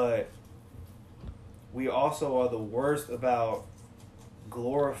 But we also are the worst about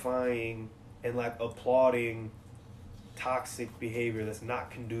glorifying and like applauding toxic behavior that's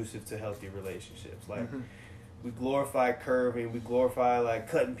not conducive to healthy relationships. Like, we glorify curving, we glorify like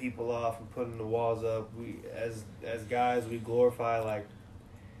cutting people off and putting the walls up. We as guys, we glorify like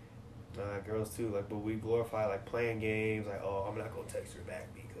girls too, like, but we glorify like playing games, like, oh, I'm not gonna text her back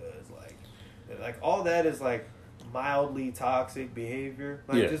because like all that is like mildly toxic behavior.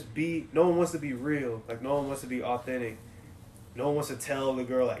 Like, just no one wants to be real. Like, no one wants to be authentic. No one wants to tell the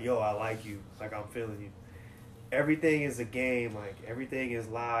girl like, yo, I like you, like, I'm feeling you. Everything is a game. Like, everything is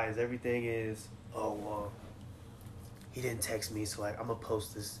lies. Everything is, oh, well, he didn't text me, so like I'm gonna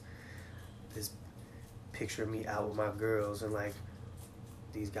post this picture of me out with my girls and like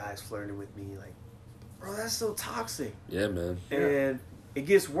these guys flirting with me. Like, bro, that's so toxic. Yeah, man. And it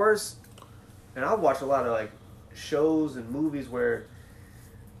gets worse. And I watch a lot of like shows and movies where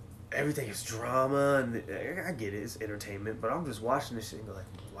everything is drama, and I get it, it's entertainment, but I'm just watching this shit and go like,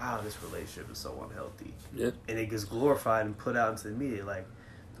 wow, this relationship is so unhealthy. Yeah. And it gets glorified and put out into the media. Like,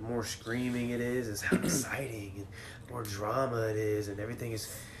 the more screaming it is how exciting, and the more drama it is, and everything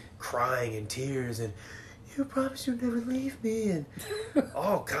is crying and tears, and you promise you'll never leave me, and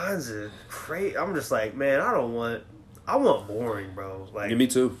all kinds of crazy. I'm just like, man, I want boring, bro. Like, Yeah, me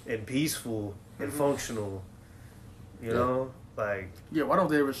too. And peaceful and functional. You know? Like, Yeah, why don't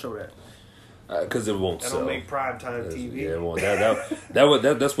they ever show that? Because it won't I sell. don't make primetime TV. Yeah, well,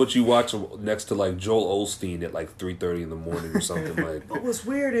 that's what you watch next to like Joel Osteen at like 3:30 in the morning or something like. But what's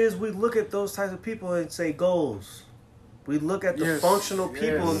weird is we look at those types of people and say goals. We look at the functional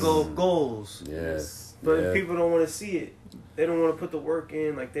people and go goals. Yes. But people don't want to see it. They don't want to put the work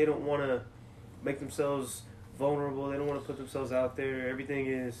in. Like, they don't want to make themselves vulnerable. They don't want to put themselves out there. Everything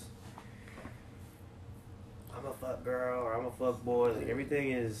is, I'm a fuck girl or I'm a fuck boy. Like,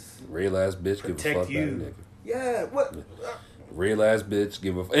 everything is Real ass bitch, give a fuck about a nigga. Yeah, what? Real ass bitch,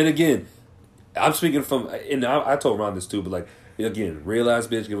 give a. And again, I'm speaking from, and I told Ron this too, but like, again, real ass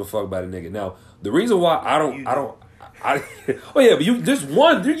bitch, give a fuck about a nigga. Now, the reason why oh yeah, but there's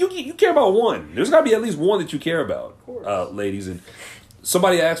one, you care about one. There's gotta be at least one that you care about, ladies. And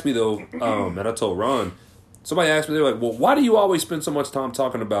somebody asked me though, and I told Ron, somebody asked me, they're like, well, why do you always spend so much time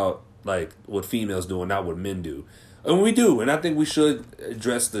talking about like what females do and not what men do? And we do, and I think we should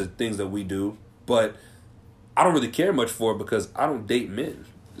address the things that we do, but I don't really care much for it because I don't date men.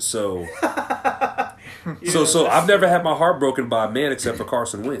 So So I've never had my heart broken by a man except for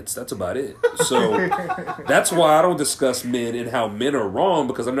Carson Wentz. That's about it. So that's why I don't discuss men and how men are wrong,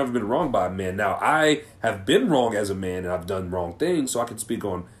 because I've never been wronged by a man. Now, I have been wrong as a man and I've done wrong things, so I can speak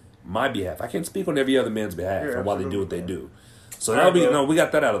on my behalf. I can't speak on every other man's behalf and why they do what they do. So that'll be we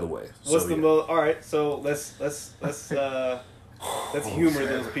got that out of the way. What's so, the most? All right, so let's humor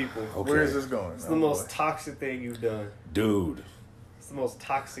those people. Okay. Where is this going? What's the most toxic thing you've done? Dude. What's the most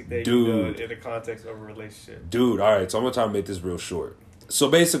toxic thing you've done in the context of a relationship? Dude, all right, so I'm going to try to make this real short. So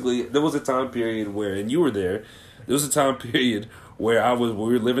basically, there was a time period where, and you were there was a time period where we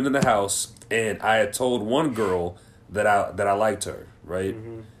were living in the house, and I had told one girl that I liked her, right?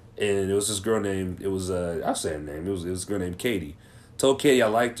 Mm-hmm. And it was this girl named, I'll say her name, it was this girl named Katie. Told Katie I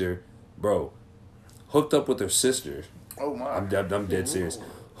liked her, bro. Hooked up with her sister. Oh my! I'm dead serious.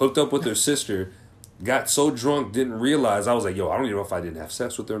 Hooked up with her sister. Got so drunk, didn't realize. I was like, yo, I don't even know if I didn't have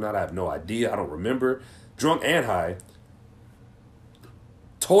sex with her or not. I have no idea. I don't remember. Drunk and high.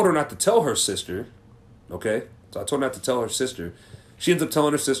 Told her not to tell her sister. Okay? So I told her not to tell her sister. She ends up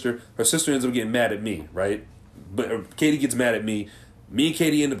telling her sister. Her sister ends up getting mad at me, right? But Katie gets mad at me. Me and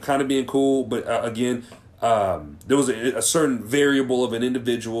Katie end up kind of being cool. But again, there was a certain variable of an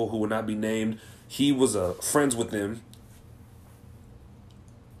individual who would not be named. He was friends with them.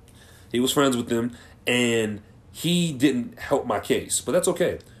 And he didn't help my case, but that's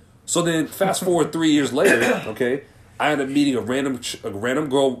okay. So then, fast forward 3 years later, okay, I ended up meeting a random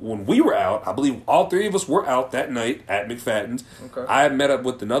girl when we were out. I believe all three of us were out that night at McFadden's. Okay. I had met up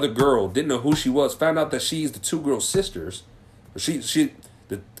with another girl, didn't know who she was. Found out that she's the two girls' sisters. The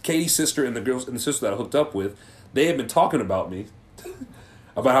Katie's sister and the sister that I hooked up with. They had been talking about me,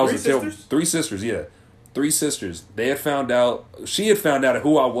 about how I was three sisters, yeah. 3 sisters. They had found out. She had found out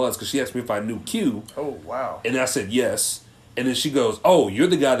who I was because she asked me if I knew Q. Oh, wow. And I said yes. And then she goes, "Oh, you're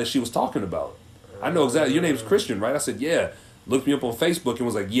the guy that she was talking about. I know exactly. Your name's Christian, right?" I said, "Yeah." Looked me up on Facebook and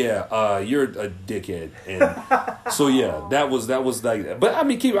was like, "Yeah, you're a dickhead." And so yeah, that was like that. But I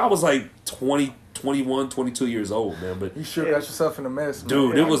mean, I was like 20, 21, 22 years old, man. But you sure got yourself in a mess, man.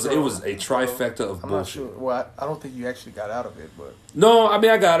 Dude. It was a trifecta of bullshit. Not sure. Well, I don't think you actually got out of it, but no, I mean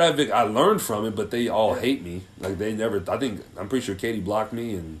I got out of it. I learned from it, but they all hate me. Like they never. I'm pretty sure Katie blocked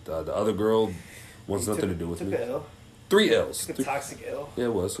me, and the other girl wants nothing to do with me. L. 3 L's. Took a toxic L. Yeah,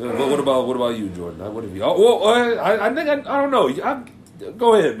 it was. But what about you, Jordan? What have you? Oh, well, I think I don't know.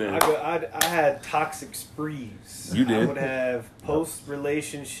 Go ahead, man. I had toxic sprees. You did. I would have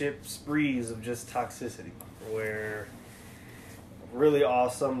post-relationship sprees of just toxicity, where really all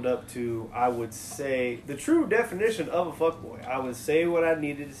summed up to, I would say, the true definition of a fuckboy. I would say what I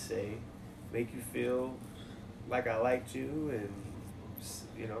needed to say, make you feel like I liked you, and,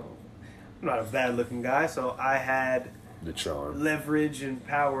 you know, I'm not a bad-looking guy, so I had the charm, leverage, and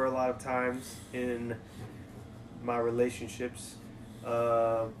power a lot of times in my relationships.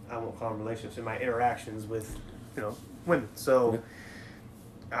 I won't call them relationships, in my interactions with, you know, women. So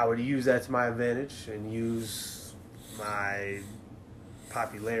I would use that to my advantage and use my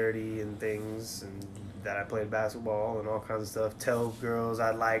popularity and things, and that I played basketball and all kinds of stuff. Tell girls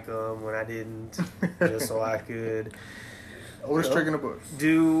I like them when I didn't, just so I could. Oldest trick in the book.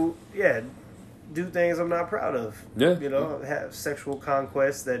 Do things I'm not proud of. Yeah. You know, have sexual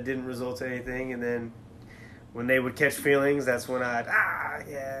conquests that didn't result in anything, and then when they would catch feelings, that's when I'd,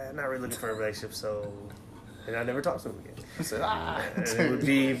 not really looking for a relationship, so, and I never talked to them again. I said, And it would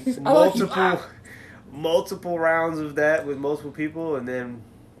be multiple rounds of that with multiple people, and then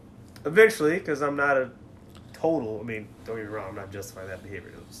eventually, because I'm not a total, I mean, don't get me wrong, I'm not justifying that behavior.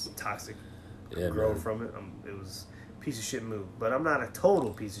 It was toxic. Grown from it. It was a piece of shit move. But I'm not a total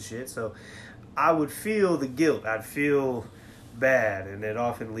piece of shit, so I would feel the guilt. I'd feel bad, and it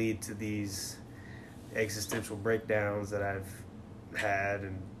often lead to these existential breakdowns that I've had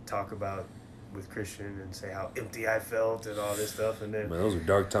and talk about with Christian and say how empty I felt and all this stuff, and then man, those were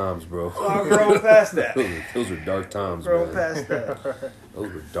dark times, bro. So I've grown past that. those were dark times, grown man. past that.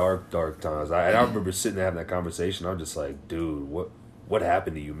 Those were dark times. I remember sitting there having that conversation. I'm just like, dude, what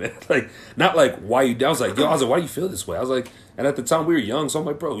happened to you, man? Like, not like why you. I was like, why do you feel this way? I was like, and at the time we were young, so I'm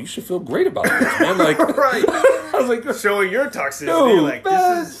like, bro, you should feel great about this, man. Like, right. I was like, showing your toxicity. Dude, like,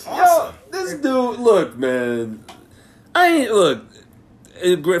 man, this is awesome. This dude, look, man. This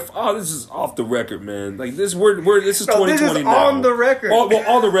is off the record, man. Like this, this is 2020 this is now. on the record.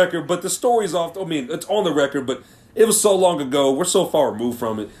 On the record, but the story's off. I mean, it's on the record, but it was so long ago. We're so far removed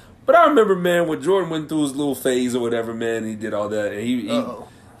from it. But I remember, man, when Jordan went through his little phase or whatever, man, he did all that, and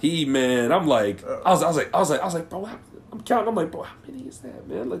he, man, I'm like, I was like, bro, I'm counting. I'm like, bro, how many is that,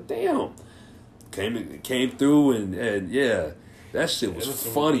 man? Like, damn, came through, and yeah. That shit was It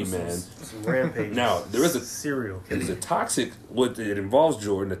some- funny, some- man. Some rampage. Now, there is a- serial It's killer. a toxic. What it involves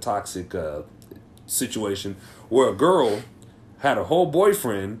Jordan, a toxic situation where a girl had a whole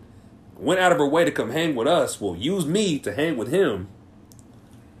boyfriend, went out of her way to come hang with us. Well, use me to hang with him,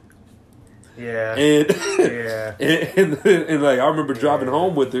 Yeah. and Yeah. and like I remember driving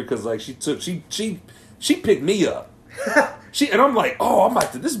home with her because like she picked me up. And I'm like, oh, I'm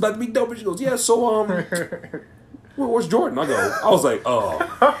about to. This is about to be dope. And she goes, yeah. So where's Jordan? I was like,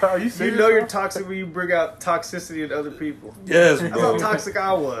 oh, Are you You serious? know you're toxic when you bring out toxicity in other people. yes, That's bro. how toxic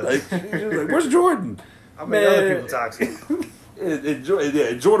I was. Like, she was like, where's Jordan? I made other man. people toxic.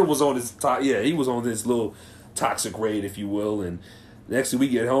 Jordan was on his he was on this little toxic raid, if you will. And next thing we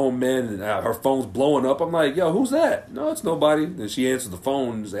get home, man, and her phone's blowing up. I'm like, yo, who's that? No, it's nobody. Then she answers the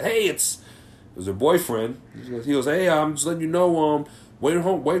phone and says, hey, it was her boyfriend. He goes, hey, I'm just letting you know, waiting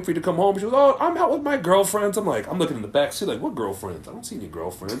for you to come home. She goes, oh, I'm out with my girlfriends. I'm looking in the back seat, like, what girlfriends? I don't see any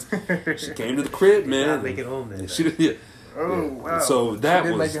girlfriends. She came to the crib, man. Not make it home then. Oh, wow. So that She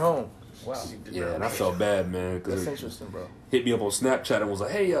didn't was make it home. Wow. yeah, and I felt bad, man, That's because interesting, bro. hit me up on Snapchat and was like,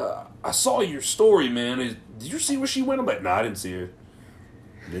 hey, I saw your story, man. Did you see where she went? I'm like, nah, I didn't see her.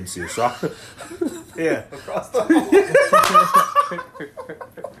 Didn't see her. So Yeah, across the hall.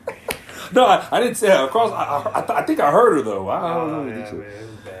 no, I didn't see her across. I think I heard her though. I don't know. Oh, yeah, man, it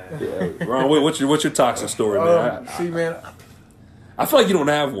was bad. Yeah. Ron, what's your toxic story, man? See, man, I feel like you don't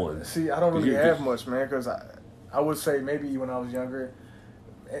have one. I don't really You- have much, man, because I would say maybe when I was younger,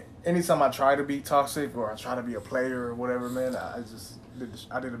 anytime I try to be toxic or I try to be a player or whatever, man, I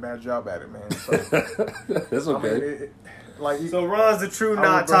did a bad job at it, man. So, That's I okay. mean, So Ron's the true I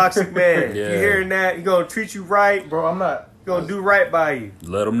not was- toxic man. Yeah. You hearing that? He gonna treat you right. bro, I'm not Gonna do right by you.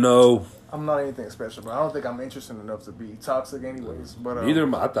 Let them know. I'm not anything special, but I don't think I'm interested enough to be toxic, anyways. But Neither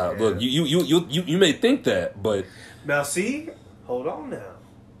am I. I thought, yeah. look, you may think that, but Now see, hold on now.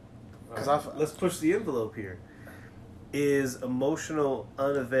 'Cause All right, let's push the envelope here. Is emotional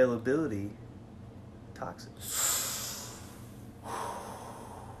unavailability toxic?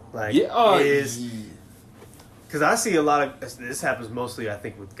 Like yeah, is because I see a lot of this happens mostly I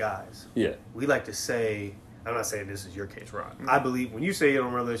think with guys. yeah, We like to say, I'm not saying this is your case, Ron. I believe when you say you're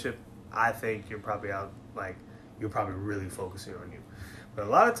in a relationship, I think you're probably you're probably really focusing on you. But a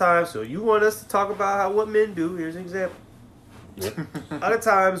lot of times, so you want us to talk about what men do. Here's an example. Yep. A lot of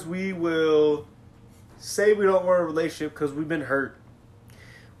times we will say we don't want a relationship because we've been hurt.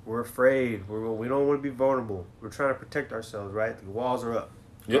 We're afraid. We don't want to be vulnerable. We're trying to protect ourselves, right? The walls are up.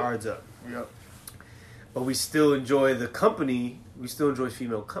 Yep. Guards up. Yep. But we still enjoy the company. We still enjoy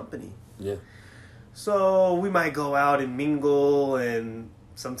female company. yeah. So we might go out and mingle, and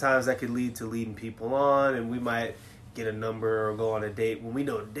sometimes that could lead to leading people on, and we might get a number or go on a date when we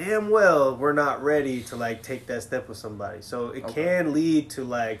know damn well we're not ready to take that step with somebody. So it can lead to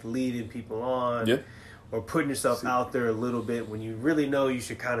leading people on, Yeah. or putting yourself out there a little bit when you really know you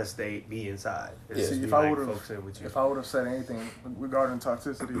should kind of be inside. And Yeah. just See, be if I focusing with you. would have said anything regarding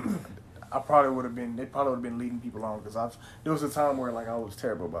toxicity, I probably would have been. They probably would have been leading people on because there was a time where I was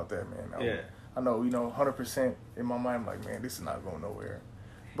terrible about that, man. I know, 100% in my mind. I'm like, man, this is not going nowhere.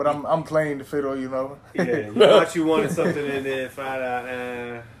 But I'm playing the fiddle, Yeah, you thought you wanted something and then find out,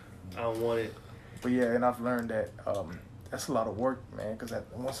 I don't want it. But yeah, and I've learned that that's a lot of work, man. Because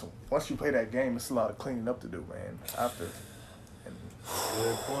once you play that game, it's a lot of cleaning up to do, man. After. And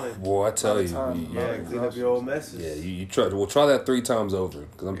Good point. Boy, I tell Lot you, of time. you- Yeah, clean up your old messes. yeah, you try. Well, try that 3 times over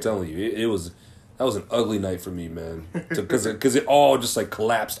because I'm telling you, that was an ugly night for me, man. Because it all just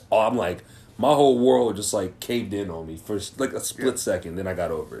collapsed. Oh, I'm like, my whole world just caved in on me for a split second. Then I got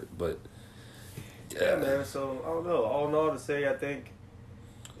over it, but Yeah, man. So I don't know. All in all, to say, I think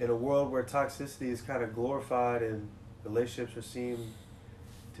in a world where toxicity is kind of glorified and relationships are seen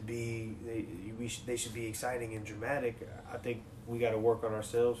to be they should be exciting and dramatic, I think we got to work on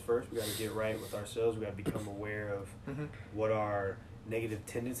ourselves first. We got to get right with ourselves. We got to become aware of what our negative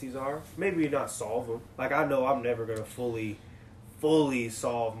tendencies are. Maybe not solve them. I know I'm never gonna fully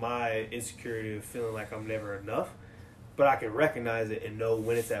solve my insecurity of feeling like I'm never enough, but I can recognize it and know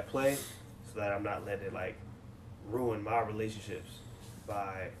when it's at play, so that I'm not letting it ruin my relationships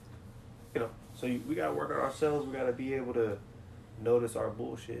by, So we gotta work on ourselves. We gotta be able to notice our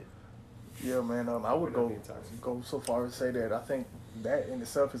bullshit. Yeah, man. I would We're not being toxic. go so far as to say that I think that in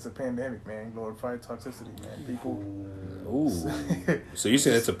itself is a pandemic, man. Glorified toxicity, man. People. ooh. So you're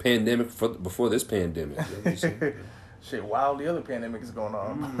saying it's a pandemic before this pandemic? Shit, while the other pandemic is going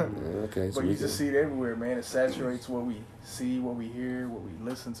on. Yeah, okay, so But we you just see it everywhere, man. It saturates what we see, what we hear, what we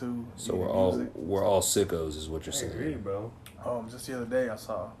listen to. So music. we're all sickos, is what you're I saying. agree, bro. Just the other day I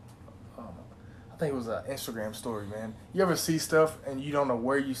saw, I think it was an Instagram story, man. You ever see stuff and you don't know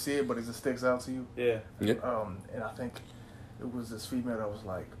where you see it, but it just sticks out to you? Yeah. And I think it was this female that was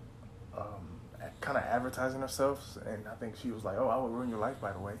like, kind of advertising herself, and I think she was like, "Oh, I would ruin your life,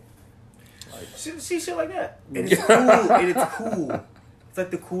 by the way." Like, see shit like that, and it's cool. And it's cool. It's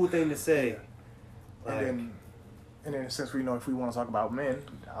like the cool thing to say. Like, and then since we know if we want to talk about men,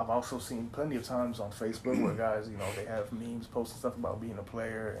 I've also seen plenty of times on Facebook where guys, they have memes posting stuff about being a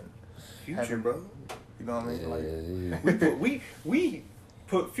player and Future, bro. You know what I mean? Like we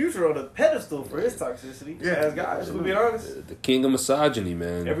put Future on a pedestal for his toxicity. Yeah, as guys, to be honest. The king of misogyny,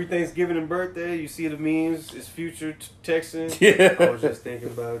 man. Every Thanksgiving and birthday, you see the memes. It's Future texting. Yeah. I was just thinking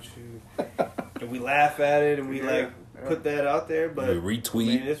about you, and we laugh at it and we put that out there. But you retweet.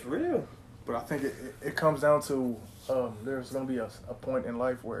 I mean, it's real. But I think it comes down to there's going to be a point in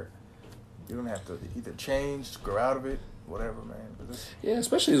life where you're going to have to either change, grow out of it, whatever, man. Yeah,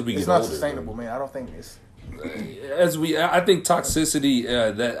 especially as we get older. It's not sustainable, man. I don't think it's... I think toxicity,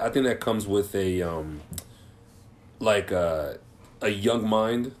 I think that comes with a young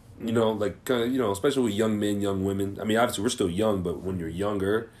mind, especially with young men, young women. I mean, obviously we're still young, but when you're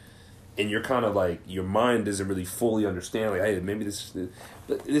younger and you're kind of like, your mind doesn't really fully understand, like, hey, maybe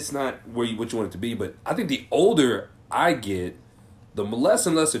it's not what you want it to be. But I think the older I get, the less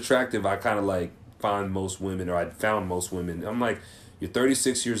and less attractive I kind of like find most women, or I'd found most women. I'm like, you're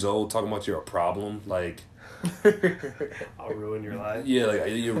 36 years old talking about you're a problem, like... I'll ruin your life. Yeah, like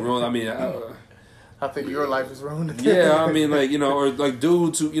you ruin. I mean, I think your life is ruined. Yeah, I mean, or like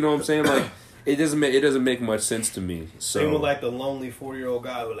dudes who, what I'm saying, like it doesn't make much sense to me. So same with like the lonely 40-year-old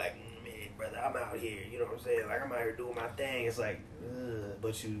guy who like, man, brother, I'm out here. You know what I'm saying? Like I'm out here doing my thing. It's like,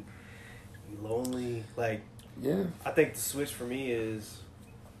 but you lonely. Like, yeah. I think the switch for me is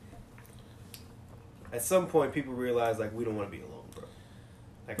at some point people realize like we don't want to be alone, bro.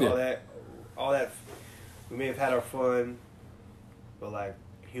 Like all that. We may have had our fun, but like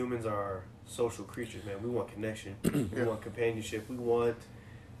humans are social creatures, man. We want connection. We want companionship. We want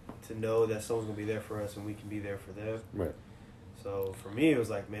to know that someone's gonna be there for us and we can be there for them. Right. So for me, it was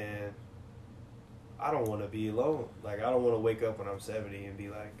like, man, I don't want to be alone. Like I don't want to wake up when I'm 70 and be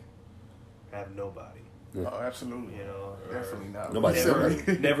like, have nobody. Yeah. Oh, absolutely. Definitely not. Nobody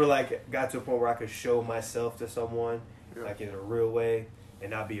never like got to a point where I could show myself to someone like in a real way. And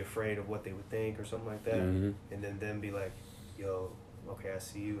not be afraid of what they would think or something like that. Mm-hmm. And then them be like, yo, okay, I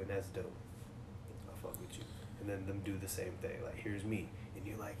see you, and that's dope. I'll fuck with you. And then them do the same thing. Like, here's me. And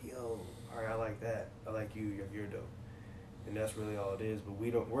you're like, yo, all right, I like that. I like you. You're dope. And that's really all it is. But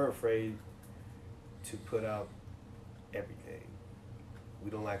we're afraid to put out everything. We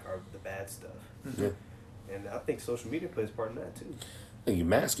don't like the bad stuff. Yeah. And I think social media plays part in that, too. And you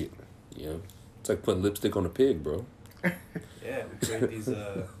mask it. It's like putting lipstick on a pig, bro. Yeah, we create these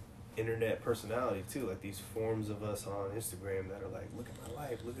internet personalities too, like these forms of us on Instagram that are like, look at my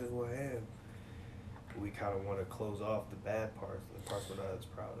life, look at who I am. We kind of want to close off the bad parts, the parts we're not as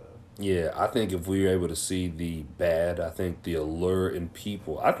proud of. Yeah, I think if we were able to see the bad, I think the allure in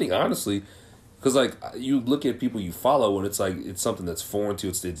people, I think honestly, because like you look at people you follow and it's like it's something that's foreign to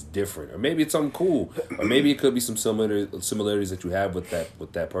you, it's different, or maybe it's something cool, or maybe it could be some similarities that you have with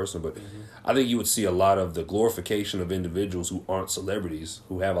that person. But I think you would see a lot of the glorification of individuals who aren't celebrities,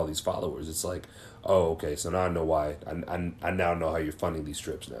 who have all these followers. It's like, oh, okay, so now I know why. I now know how you're funding these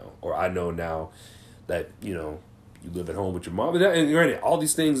trips now, or I know now that you live at home with your mom, and granted, all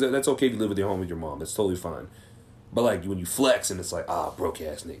these things that's okay if you live at your home with your mom. That's totally fine. But like when you flex and it's like, broke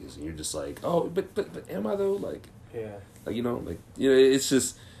ass niggas, and you're just like, oh, but am I though? Like, yeah, like it's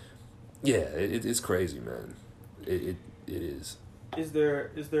just, it's crazy, man. It is. Is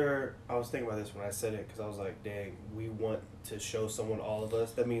there? I was thinking about this when I said it because I was like, dang, we want to show someone all of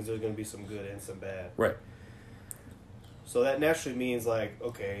us. That means there's gonna be some good and some bad. Right. So that naturally means like,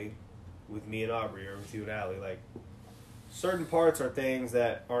 okay, with me and Aubrey or with you and Allie, like, certain parts are things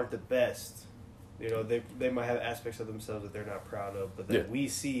that aren't the best. They might have aspects of themselves that they're not proud of, but that we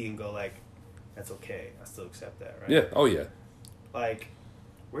see and go like, that's okay. I still accept that, right? Yeah. Oh yeah. Like,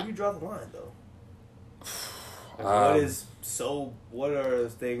 where do you draw the line though? Like, what are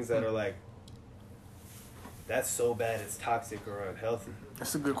those things that are like, that's so bad it's toxic or unhealthy?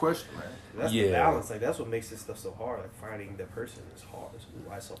 That's a good question, man. That's the balance. Like that's what makes this stuff so hard. Like finding the person is hard. That's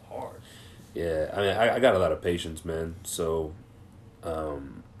why it's so hard. Yeah, I mean, I got a lot of patience, man. So,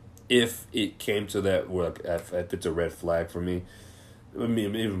 if it came to that, where like, if it's a red flag for me, I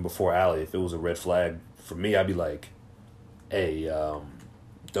mean, even before Allie, if it was a red flag for me, I'd be like, hey, I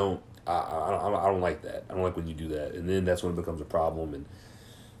don't like that. I don't like when you do that. And then that's when it becomes a problem. And,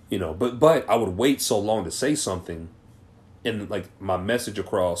 but I would wait so long to say something and like my message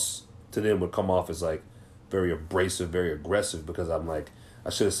across to them would come off as like very abrasive, very aggressive, because I'm like, I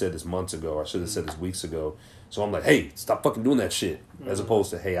should have said this months ago, or I should have said this weeks ago. So I'm like, hey, stop fucking doing that shit, as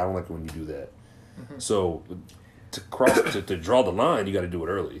opposed to, hey, I don't like it when you do that. So to draw the line, you got to do it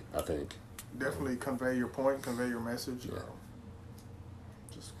early, I think. Definitely convey your point, convey your message.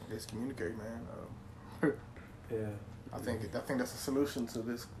 Just communicate, man. Yeah. I think that's a solution to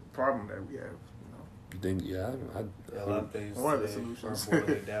this problem that we have. You think? Yeah, A lot of things. One of the today solutions. are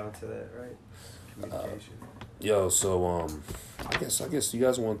boiling down to that, right? Communication. Yo, so I guess you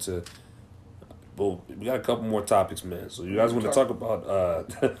guys want to. Well, we got a couple more topics, man. So you guys want to talk about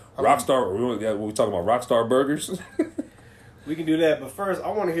Rockstar? We talking about Rockstar Burgers? We can do that, but first,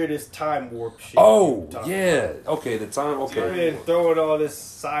 I want to hear this time warp shit. Oh yeah, okay. The time. Go Okay. ahead and throwing all this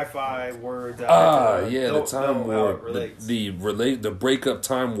sci-fi words out. The time warp. The breakup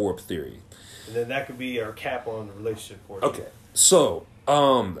time warp theory. And then that could be our cap on the relationship portion. Okay, so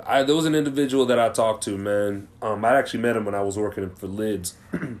there was an individual that I talked to, man. I actually met him when I was working for Lids,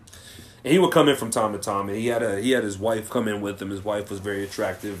 and he would come in from time to time, and he had his wife come in with him. His wife was very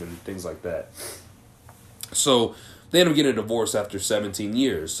attractive and things like that. So they ended up getting a divorce after 17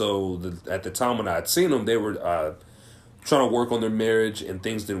 years. So at the time when I had seen them, they were trying to work on their marriage, and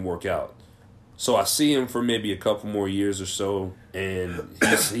things didn't work out. So I see him for maybe a couple more years or so, and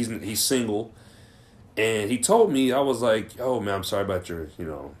he's single. And he told me, I was like, "Oh man, I'm sorry about your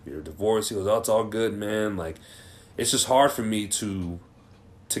divorce." He goes, "Oh, it's all good, man. Like, it's just hard for me to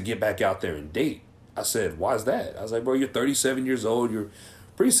get back out there and date." I said, "Why is that?" I was like, "Bro, you're 37 years old. You're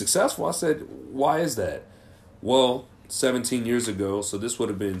pretty successful." I said, "Why is that?" Well, 17 years ago, so this would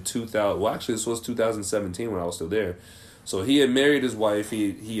have been 2000. Well, actually, this was 2017 when I was still there. So he had married his wife.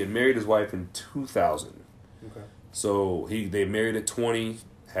 He had married his wife in 2000. Okay. So they married at 20,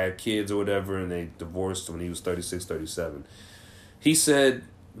 had kids or whatever, and they divorced when he was 36, 37. He said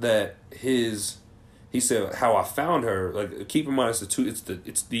that how I found her, like, keep in mind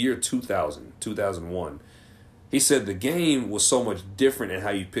it's the year 2000, 2001. He said the game was so much different in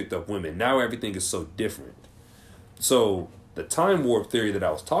how you picked up women. Now everything is so different. So the time warp theory that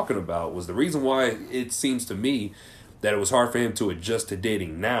I was talking about was the reason why it seems to me that it was hard for him to adjust to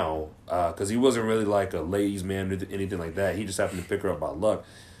dating now, because he wasn't really like a ladies' man or anything like that. He just happened to pick her up by luck.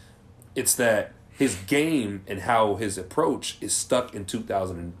 It's that his game and how his approach is stuck in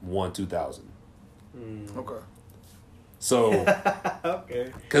 2001, 2000. Okay. So,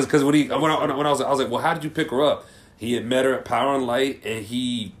 okay. Because when I was like, well, how did you pick her up? He had met her at Power and Light, and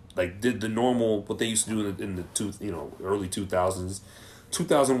he like did the normal what they used to do in the early 2000s.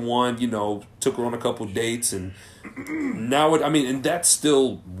 2001, took her on a couple dates, and now and that's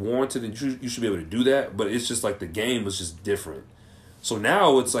still warranted, and you should be able to do that. But it's just like the game was just different. So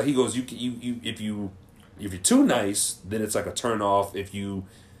now it's like he goes, if you're too nice, then it's like a turn off. If and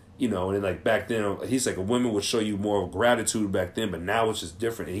then like back then, he's like a woman would show you more gratitude back then, but now it's just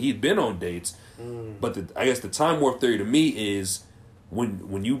different. And he'd been on dates, but I guess the time warp theory to me is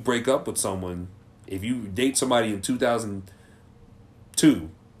when you break up with someone, if you date somebody in 2002,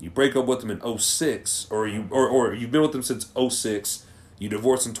 you break up with them in 06, or you've been with them since 06, you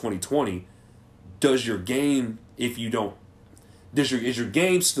divorce in 2020, is your game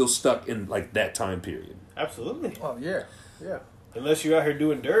still stuck in like that time period? Absolutely. Oh yeah. Unless you're out here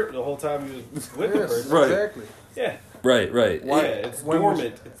doing dirt the whole time you was with the person. Right. Exactly. Yeah. Right. Why? It's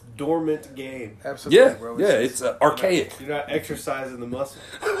dormant. It's dormant game. Absolutely, Yeah, bro. it's archaic. You're not exercising the muscle.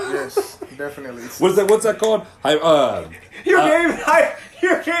 Yes, definitely. What's that called? Your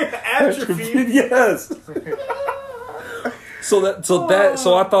game atrophy. Yes. So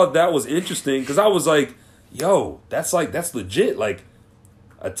I thought that was interesting, because I was like, yo, that's legit. Like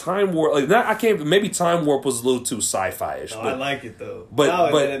a time warp. Like that, maybe time warp was a little too sci-fi-ish. I like it though.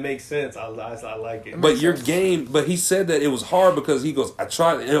 But it makes sense. I like it. But your game. But he said that it was hard because he goes, I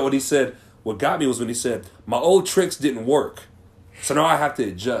tried. What he said. What got me was when he said my old tricks didn't work, so now I have to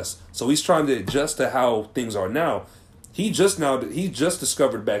adjust. So he's trying to adjust to how things are now. He just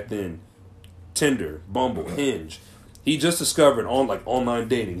discovered back then Tinder, Bumble, Hinge. He just discovered online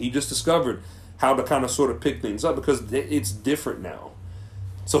dating. He just discovered how to kind of sort of pick things up because it's different now.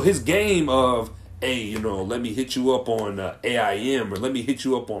 So his game of, hey, let me hit you up on AIM, or let me hit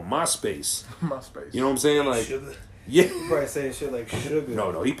you up on MySpace. MySpace. You know what I'm saying? Like, Sugar. yeah. You probably saying shit like sugar.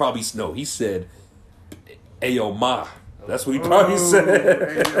 No. He said, Ayo Ma. That's what he probably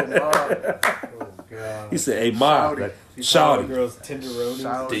said. Oh god. He said, "Hey Ma, shouty." Girls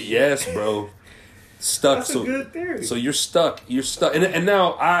tenderoni. Yes, bro. Stuck. That's a good theory. So you're stuck. And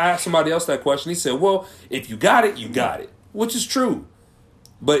now I asked somebody else that question. He said, "Well, if you got it, you got it," which is true.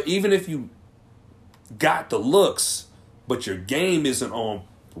 But even if you got the looks, but your game isn't on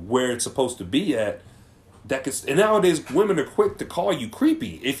where it's supposed to be at, and nowadays women are quick to call you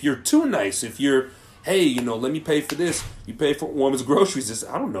creepy if you're too nice. If you're, hey, let me pay for this. You pay for a woman's groceries. It's,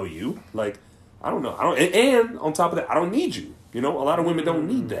 I don't know you. Like, I don't know. And on top of that, I don't need you. A lot of women don't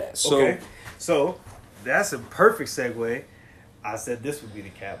need that. So, okay. So that's a perfect segue. I said this would be the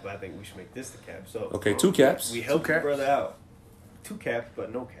cap, but I think we should make this the cap. So okay, 2 caps. We help the brother out. 2 caps,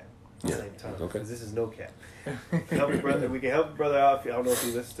 but no cap at the same time. Okay. Because this is no cap. We can help the brother out. I don't know if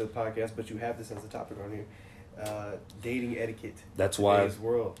you listen to the podcast, but you have this as a topic on here. Dating etiquette. That's why. Today's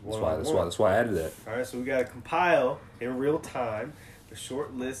world. That's why I added that. All right, so we got to compile in real time a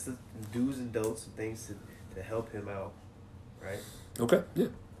short list of do's and don'ts and things to help him out. Right. Okay. Yeah.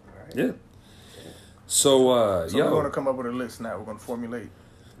 All right. Yeah. So we're going to come up with a list now. We're going to formulate.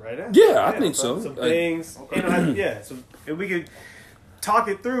 Right now? Yeah, I think so. Some things. So if we could talk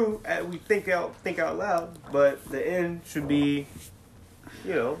it through, we think out loud, but the end should be,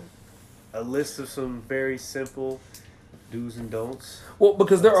 a list of some very simple do's and don'ts. Well,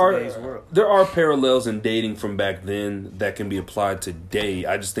 because there world. are parallels in dating from back then that can be applied today.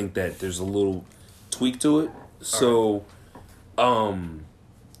 I just think that there's a little tweak to it. So,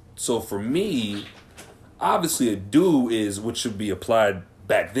 so for me, obviously a do is what should be applied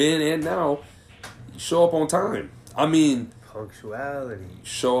back then and now. You show up on time. I mean, punctuality.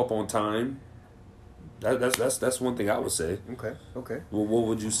 Show up on time. That's one thing I would say. Okay. Well, what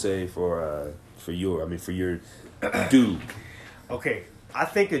would you say for your do? Okay, I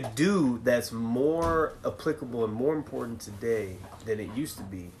think a do that's more applicable and more important today than it used to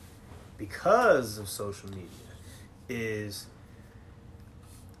be because of social media is,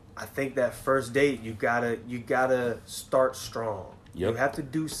 I think that first date you gotta start strong. Yep. You have to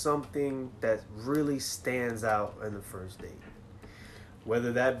do something that really stands out in the first date.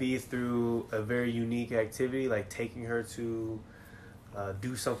 Whether that be through a very unique activity like taking her to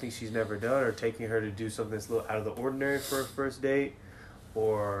do something she's never done, or taking her to do something that's a little out of the ordinary for a first date,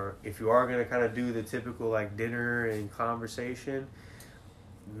 or if you are going to kind of do the typical like dinner and conversation,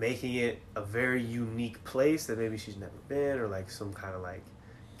 making it a very unique place that maybe she's never been, or like some kind of like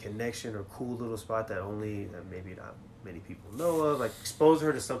connection or cool little spot that maybe not many people know of. Like expose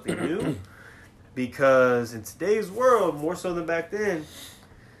her to something new. Because in today's world, more so than back then,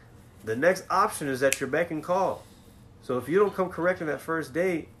 the next option is at your beck and call. So if you don't come correct in that first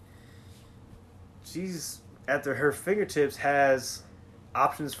date, she's at her fingertips has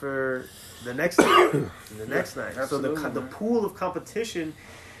options for the next night and the next night. Absolutely, so the pool of competition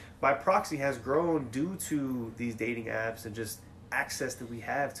by proxy has grown due to these dating apps and just access that we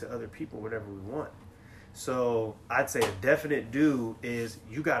have to other people whenever we want. So I'd say a definite do is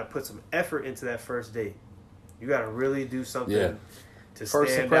you got to put some effort into that first date. You got to really do something to stand out.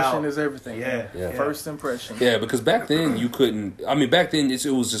 First impression is everything. Yeah. First impression. Yeah, because back then you couldn't. I mean, back then it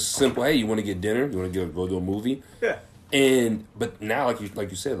was just simple. Hey, you want to get dinner? You want to go to a movie? Yeah. But now, like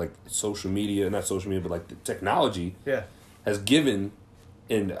you said, like social media, not social media, but like the technology, has given,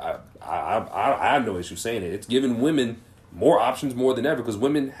 and I have no issue saying it. It's given women more options more than ever because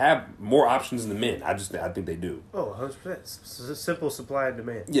women have more options than men. I think they do. Oh, 100%. It's a simple supply and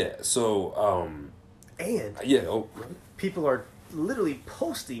demand. Yeah. So. And. Yeah. People are literally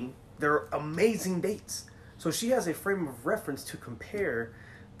posting their amazing dates. So she has a frame of reference to compare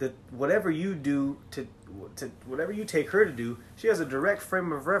whatever you do to whatever you take her to do. She has a direct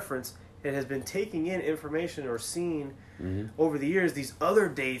frame of reference and has been taking in information or seen over the years these other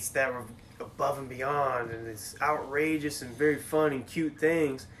dates that were above and beyond, and it's outrageous and very fun and cute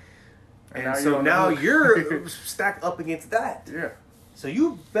things. And so now you're stacked up against that. Yeah. So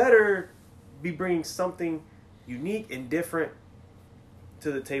you better be bringing something unique and different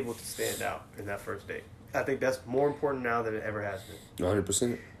to the table to stand out in that first date. I think that's more important now than it ever has been.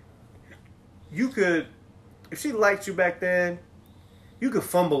 100%. You could, if she liked you back then, you could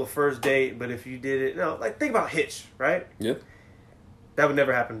fumble a first date, but if you did it, like think about Hitch, right? Yeah. That would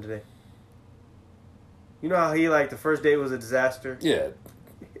never happen today. You know how the first date was a disaster? Yeah.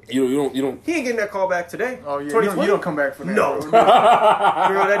 You don't. He ain't getting that call back today. Oh yeah. You don't come back for that. No. Girl,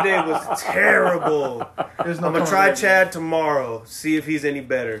 that day was terrible. I'm gonna try Chad tomorrow. See if he's any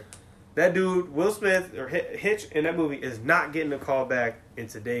better. That dude, Will Smith or Hitch in that movie, is not getting a call back in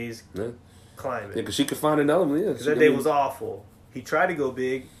today's climate. Yeah, because she could find another one. Yeah. Because that day was awful. He tried to go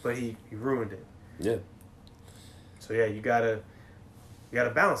big, but he ruined it. Yeah. So yeah, you gotta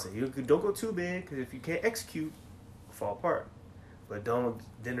balance it. You don't go too big because if you can't execute, it'll fall apart. But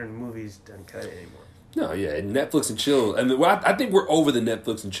dinner and movies doesn't cut it anymore. No, yeah, and Netflix and chill. I think we're over the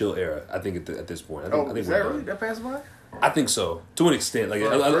Netflix and chill era. I think at this point. I think is that really that passed by? I think so, to an extent. Like,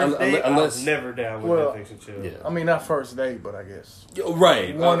 First date, I was unless never down with Well, Netflix and chill. yeah, I mean, not first date, but I guess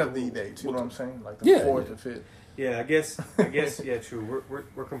right. one of the dates. You know what I'm saying? Like the Yeah, fourth yeah. or fifth. Yeah, I guess, yeah, true.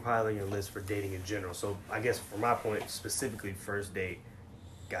 We're compiling a list for dating in general. So I guess from my point, specifically, first date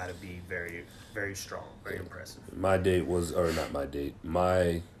got to be very, very strong, very impressive. My date was, or not my date.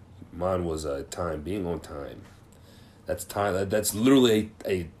 Mine was time, being on time. That's time. That's literally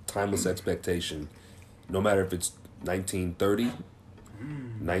a timeless expectation. No matter if it's 1930,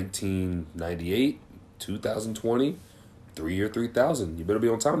 1998, 2020, 3 or 3000. You better be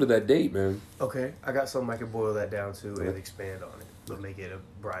on time to that date, man. Okay, I got something I can boil that down to and expand on it, but make it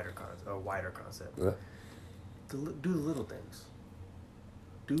a wider concept. Yeah. Do the little things.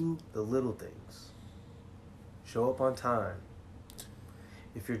 Do the little things. Show up on time.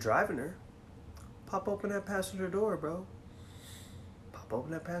 If you're driving her, pop open that passenger door, bro. Pop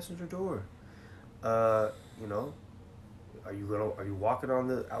open that passenger door. You know, are you walking on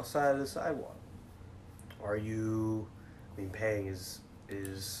the outside of the sidewalk? Are you? I mean, paying is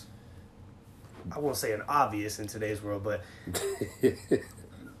I won't say an obvious in today's world, but pick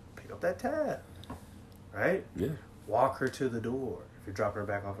up that tab, right? Yeah. Walk her to the door. If you're dropping her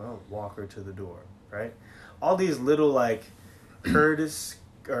back off at home, walk her to the door, right? All these little like courteous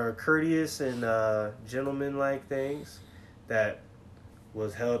and gentleman-like things that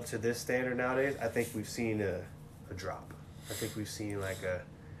was held to this standard nowadays. I think we've seen a drop. I think we've seen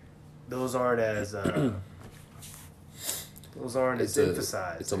those aren't as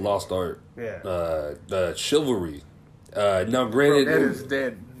emphasized. It's a lost art. Yeah. Chivalry. Now, Bro, granted, that is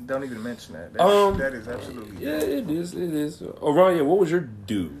dead. Don't even mention that. That is absolutely yeah, dead. it is. Orion, what was your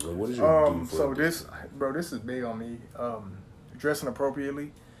do? Like, what is your do? So this is big on me. Dressing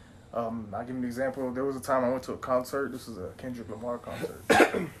appropriately. I'll give you an example. There was a time I went to a concert. This was a Kendrick Lamar concert,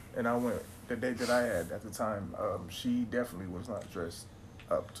 and I went. The date that I had at the time, she definitely was not dressed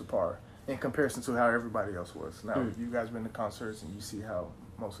up to par in comparison to how everybody else was. Now, you guys been to concerts and you see how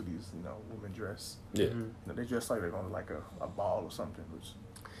most of these, women dress. Yeah. They dress like they're going to like a ball or something, which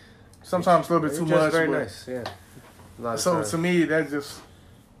sometimes a little bit too much. Very but- nice. Yeah. A lot of So times. to me, I just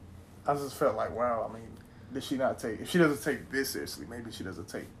felt like, wow. I mean, did she not take? If she doesn't take this seriously, maybe she doesn't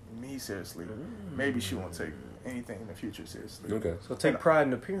take me seriously. Maybe she won't take anything in the future seriously. Okay. So take pride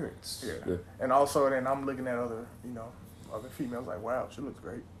in appearance. Yeah. And also, then I'm looking at other females like, wow, she looks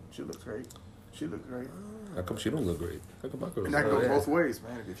great. She looks great. How come she don't look great? How come my girl And that look goes yeah. both ways,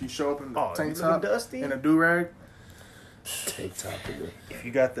 man. If you show up in the Oh, tank you looking top dusty? and a do rag, tank top? If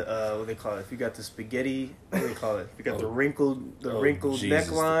you got the what they call it, if you got the spaghetti, what do they call it? If you got the wrinkled Jesus.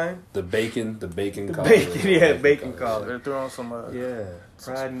 neckline, The bacon collar. bacon collar. they're throwing some Yeah,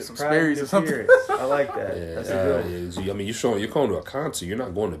 pride and some pride Sperry's and or something. appearance. I like that. Yeah, That's a good one. yeah. So, I mean, you're going to a concert. You're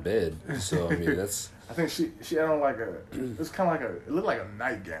not going to bed. So I mean, that's I think she had on like it was kind of like it looked like a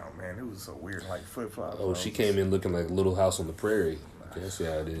nightgown, man. It was so weird, like flip flops. oh, she came in looking like Little House on the Prairie. That's how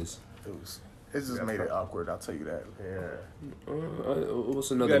it is. It just made it awkward. I'll tell you that. Yeah.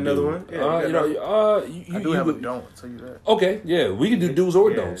 What's another? You got another do? one? Yeah, you I do have a don't. I'll tell you that. Okay, yeah, we can do do's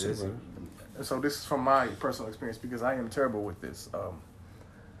or Yeah, don'ts. it is. And so this is from my personal experience because I am terrible with this.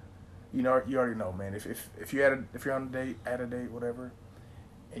 You already know, man. If you're on a date, whatever,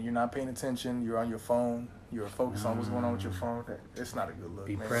 and you're not paying attention, you're on your phone, you're focused on what's going on with your phone. It's not a good look.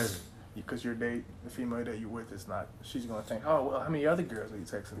 Be man. present. Because your date, the female that you're with, is not. She's gonna think, oh well, how many other girls are you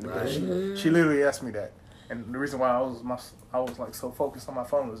texting? Because she literally asked me that, and the reason why I was like so focused on my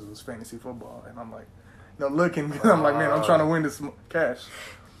phone was it was fantasy football, and I'm like, looking because I'm like, man, I'm trying to win this cash.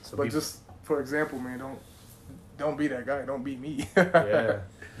 So But just for example, man, don't be that guy. Don't be me. yeah,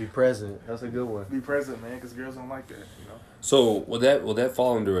 be present. That's a good one. Be present, man, because girls don't like that. So will that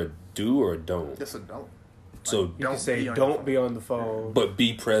fall under a do or a don't? Just a don't. So, You can say be on your don't phone. be on the phone, but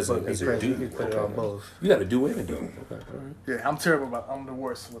be present but be as a present. do. You can put it on both. You got to do and a don't. Okay, all right. Yeah, I'm the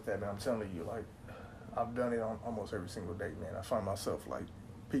worst with that, man. I'm telling you, like, I've done it on almost every single date, man. I find myself like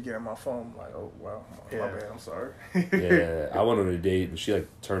peeking at my phone, like, oh wow, my Yeah. bad, I'm sorry. Yeah, I went on a date and she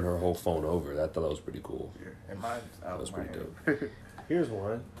turned her whole phone over. I thought that was pretty cool. Yeah, and mine's out That was of my pretty hand. Here's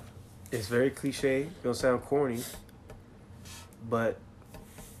one. It's very cliche. Don't sound corny, but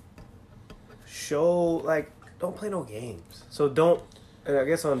don't play no games. So don't. And I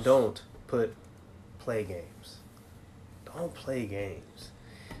guess on don't put play games. Don't play games.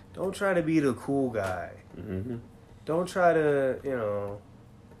 Don't try to be the cool guy. Mm-hmm. Don't try to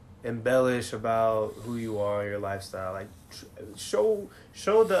embellish about who you are, your lifestyle. Like show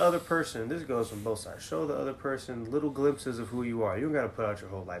the other person. This goes from both sides. Show the other person little glimpses of who you are. You don't got to put out your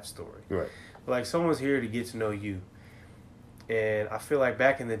whole life story. Right. But like someone's here to get to know you, And I feel like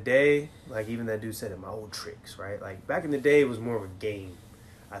back in the day, like even that dude said it, my old tricks, right? Like back in the day, it was more of a game,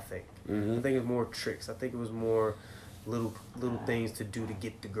 I think. Mm-hmm. I think it was more tricks. I think it was more little things to do to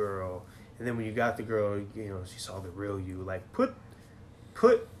get the girl. And then when you got the girl, you know, she saw the real you. Like put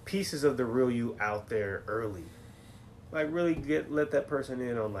pieces of the real you out there early. Like really let that person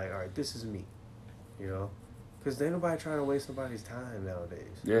in on like, all right, this is me, you know, because ain't nobody trying to waste nobody's time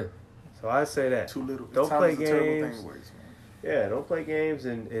nowadays. Yeah. So I say that Too little. Don't Time play is a terrible games. thing to waste, man. Yeah, don't play games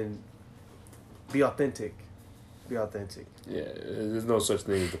and be authentic. Be authentic. Yeah, there's no such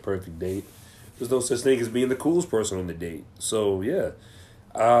thing as the perfect date. There's no such thing as being the coolest person on the date. So yeah,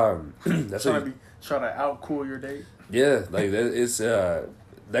 that's Trying to out cool your date. yeah, like that. It's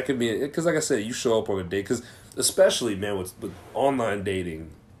that could be because, like I said, you show up on a date because especially man with online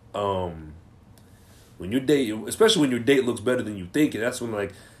dating, when you date, especially when your date looks better than you think, and that's when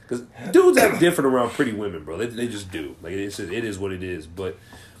like because dudes act different around pretty women, bro. They just do. Like it is what it is. But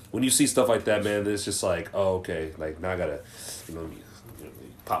when you see stuff like that, man, it's just like, oh, okay. Like now I gotta, you know,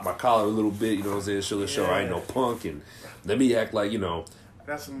 pop my collar a little bit. You know what I'm saying? Show I ain't no punk, and let me act like, you know.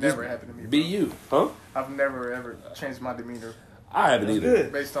 That's never happened to me. Be bro. you, huh? I've never ever changed my demeanor I haven't either.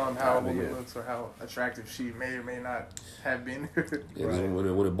 good. based on how a woman Yeah. looks or how attractive she may or may not have been. Yeah, Right.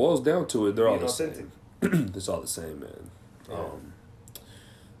 when it boils down to it, they're all Being the authentic. same. It's all the same, man. Yeah.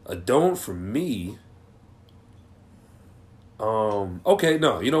 A don't for me. Okay,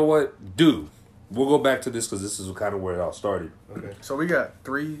 no, you know what? Do. We'll go back to this because this is kind of where it all started. Okay. So we got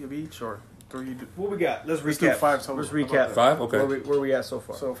 3 of each or 3. What we got? Let's Let's do recap. 5 total. Let's How about recap. that? 5? Okay. Where we at so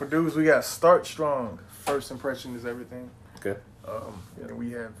far? So for dudes, we got start strong. First impression is everything. Okay. And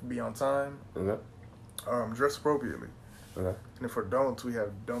we have be on time. Okay. Dress appropriately. Okay. And then for don'ts, we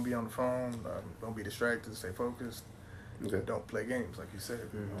have don't be on the phone. Don't be distracted. Stay focused. Okay. Don't play games, like you said.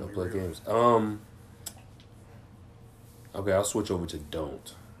 Don't be play real. games. Okay, I'll switch over to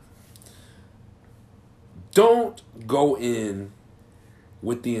don't. Don't go in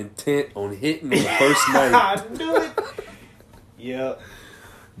with the intent on hitting on the first night. I knew it. Yep.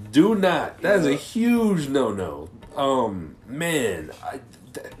 Do not. That is a huge no-no. Man,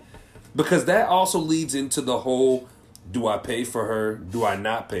 because that also leads into the whole, do I pay for her? Do I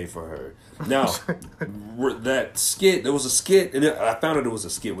not pay for her? Now, that skit, there was a skit, and I found out it was a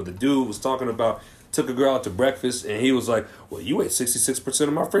skit where the dude was talking about, took a girl out to breakfast, and he was like, well, you ate 66%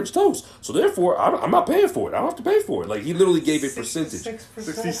 of my French toast, so therefore, I'm not paying for it. I don't have to pay for it. Like, he literally gave a percentage.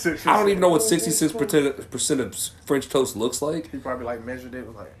 66. I don't even know what 66% of French toast looks like. He probably like measured it.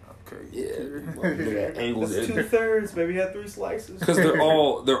 Was like, okay. Yeah, well, look at angles. That's 2/3. Maybe had 3 slices. Because they're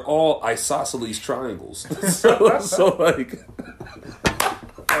all isosceles triangles. so like,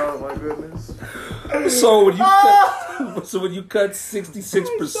 Oh my goodness. so when you cut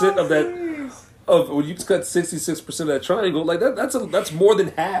 66% of that. When you cut 66% of that triangle, like that's more than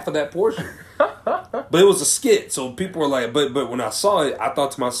half of that portion. But it was a skit, so people were like, but when I saw it, I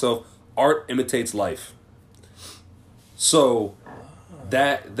thought to myself, art imitates life. So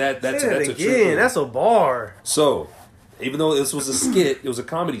that's a true thing. That's a bar. So even though this was a skit, it was a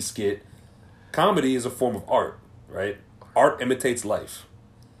comedy skit. Comedy is a form of art, right? Art imitates life.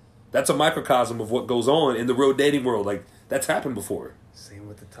 That's a microcosm of what goes on in the real dating world. Like that's happened before. Same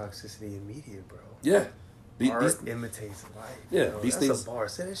with the toxicity in media, bro. Yeah. Art imitates life. Yeah, bro. these That's things- a bar.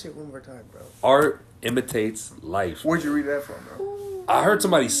 Say that shit one more time, bro. Art imitates life. Where'd you read that from, bro? I heard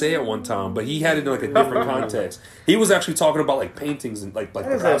somebody say it one time, but he had it in like a different context. He was actually talking about like paintings and like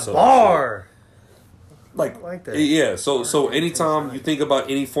That is Picasso. a bar. Like I like that. Yeah, so anytime you think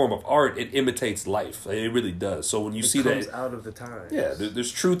about any form of art, it imitates life. It really does. So when you see comes that, out of the time. yeah,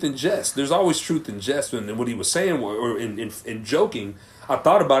 there's truth in jest. There's always truth in jest. And what he was saying, or in joking, I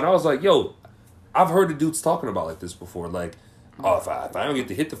thought about it. I was like, yo, I've heard the dudes talking about like this before. Like, oh, if I don't get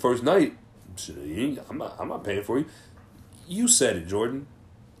to hit the first night, I'm not paying for you. You said it, Jordan.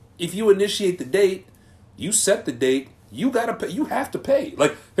 If you initiate the date, you set the date. You gotta pay. You have to pay.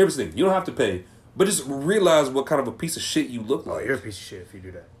 Like, here's the thing: you don't have to pay, but just realize what kind of a piece of shit you look Oh, like. you're a piece of shit if you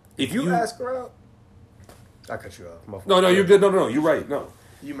do that. If You you ask her out. I cut you off. My fault. no, you're good. No, you're right. No,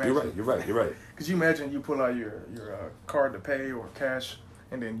 You you're right. You're right. Could you imagine you pull out your card to pay or cash,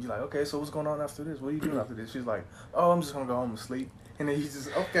 and then you're like, okay, so what's going on after this? What are you doing after this? She's like, oh, I'm just gonna go home and sleep. And then you just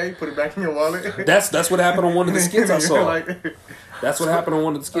okay, put it back in your wallet. That's what happened on one of the skits I You're saw. like, That's what happened on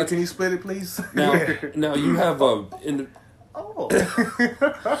one of the skits. can you split it, please? Now you have Oh.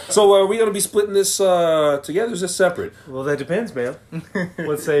 so are we gonna be splitting this together? Or is this separate? Well, that depends, man.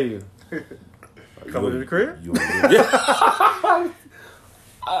 What say you? Coming to the crib? Yeah.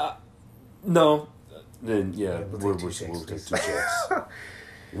 No. Then yeah, we'll we'll take 2 take 2 checks. checks.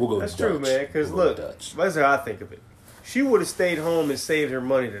 We'll go. That's Dutch. true, man. Because We'll go look, Dutch. that's how I think of it. she would have stayed home and saved her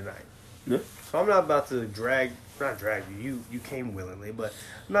money tonight. Yeah. So I'm not about to not drag you. You came willingly, but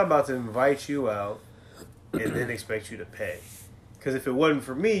I'm not about to invite you out and then expect you to pay. Because if it wasn't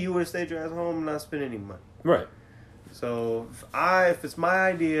for me, you would have stayed your ass home and not spent any money. Right. So if it's my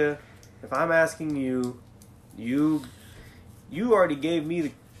idea, if I'm asking you, you already gave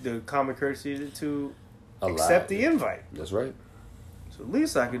me the common courtesy to accept the invite. That's right. So the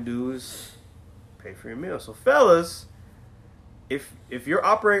least I can do is pay for your meal. So fellas, if you're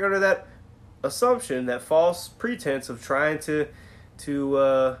operating under that assumption, that false pretense of trying to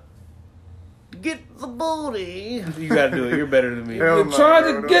get the booty, you gotta do it. You're better than me. Hell You're trying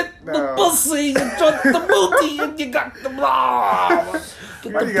to no. get the pussy, you got the booty, and you got the blah.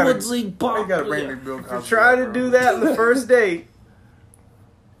 Get Why the you gotta- pussy Why you gotta bring popping. me Bill If you're Cosby trying up, to bro? do that in the first date,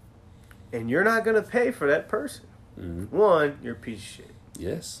 and you're not gonna pay for that person, one, you're a piece of shit.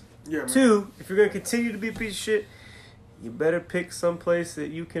 Yes. Yeah, man. Two, if you're gonna continue to be a piece of shit, you better pick some place that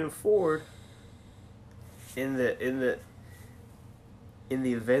you can afford. In the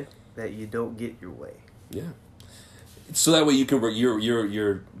event that you don't get your way. Yeah. So that way you can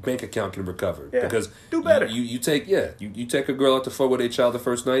your bank account can recover. Yeah, Because do better. You take you take a girl out to fuck with a child the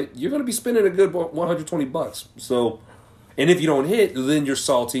first night, you're gonna be spending a good $120. So, and if you don't hit, then you're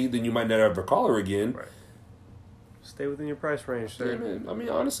salty. Then you might never ever call her again. Right. Stay within your price range, sir. Yeah, man. I mean,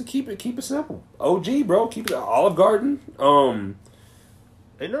 honestly, keep it simple. OG, bro, keep it Olive Garden.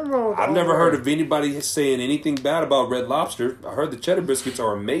 Ain't nothing wrong with I've Olive never heard Garden. of anybody saying anything bad about Red Lobster. I heard the cheddar biscuits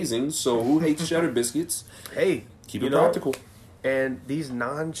are amazing. So who hates cheddar biscuits? Hey, Keep you it know, practical. And these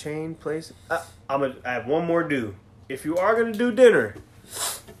non-chain places, I have one more due. If you are gonna do dinner,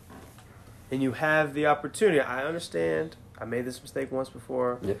 and you have the opportunity, I understand. I made this mistake once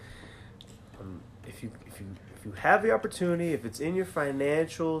before. Yeah. If you have the opportunity, if it's in your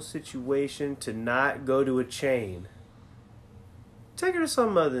financial situation to not go to a chain, take her to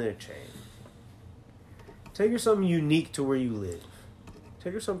something other than a chain. Take her something unique to where you live.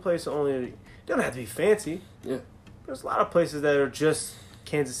 Take her someplace only. It doesn't have to be fancy. Yeah. There's a lot of places that are just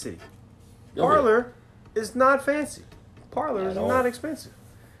Kansas City. Oh, Parlor is not fancy. Parlor is At all. not expensive,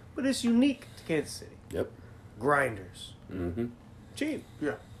 but it's unique to Kansas City. Yep. Grinders, Mm-hmm. cheap,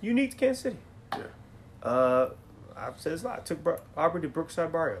 Yeah. unique to Kansas City. Yeah. I've said this a lot. I took Aubrey to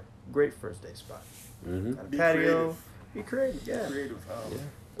Brookside Barrio. Great first day spot. Mm-hmm. Got a Be patio. creative. Be creative. Yeah. Creative.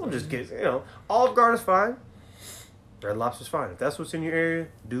 Don't just get, Olive Garden's fine. Red Lobster's fine. If that's what's in your area,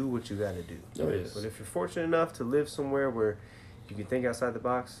 do what you got to do. Oh, yes. But if you're fortunate enough to live somewhere where you can think outside the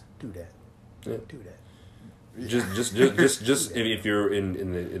box, do that. Yeah. Do that. Just if you're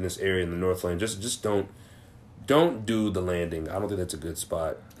in this area in the North Lane, just don't do the Landing. I don't think that's a good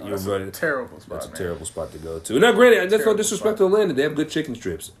spot. That's a terrible spot, That's a man. terrible spot to go to. Now, granted, that's no Terrible disrespect to the Landing. They have good chicken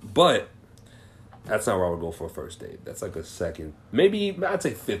strips, but that's not where I would go for a first date. That's like a second, maybe I'd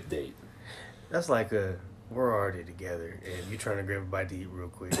say fifth date. That's like we're already together, and you trying to grab a bite to eat real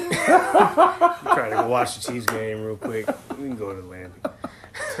quick. You trying to go watch the Chiefs game real quick. We can go to the Landing.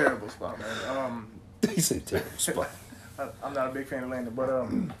 Terrible spot, man. He said terrible spot. I'm not a big fan of Landon, but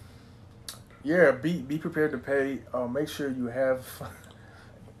yeah, be prepared to pay. Make sure you have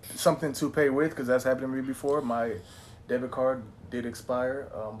something to pay with, because that's happened to me before. My debit card did expire,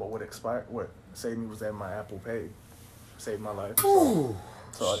 but what saved me was that my Apple Pay saved my life. So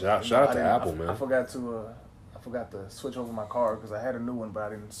Shout out to didn't- Apple, man. I forgot to switch over my card because I had a new one, but I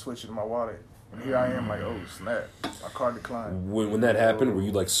didn't switch it in my wallet. And here I am, like, oh snap, my card declined. When that happened, were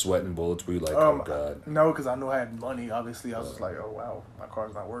you like sweating bullets? Were you like, oh god? No, because I knew I had money. Obviously, I was just like, oh wow, my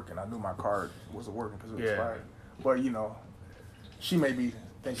card's not working. I knew my card wasn't working because it was Yeah. expired. But she may be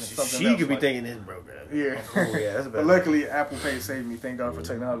thinking something She else. could be like- thinking this broke. Yeah. Oh yeah, that's But bad. luckily, Apple Pay saved me. Thank God for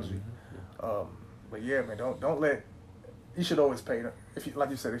technology. But yeah, man, don't let. You should always pay. If you, like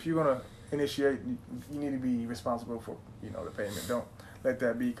you said, if you're gonna initiate, you need to be responsible for the payment. Don't let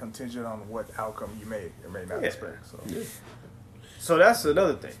that be contingent on what outcome you may or may not Yeah. expect. So So that's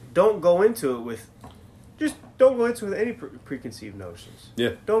another thing. Don't go into it with any preconceived notions.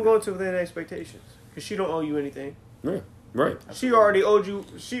 Yeah, Don't go into it with any expectations, because she don't owe you anything. yeah, right. She already owed you.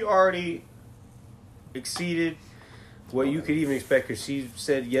 She already exceeded what you could even expect, because she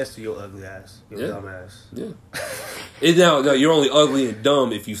said yes to your ugly ass, your Yeah. dumb ass. Yeah. Now you're only ugly and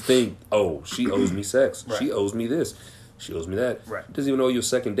dumb if you think, oh, she owes me sex. Right. She owes me this. She owes me that. Right. Doesn't even owe you a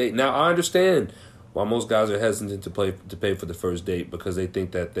second date. Now I understand why most guys are hesitant to pay for the first date, because they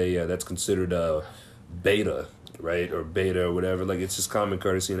think that that's considered beta, right, or beta or whatever. Like, it's just common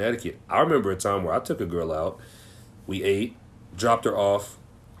courtesy and etiquette. I remember a time where I took a girl out. We ate, dropped her off.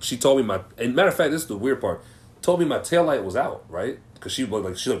 She told me and matter of fact, this is the weird part. Told me my taillight was out, right? because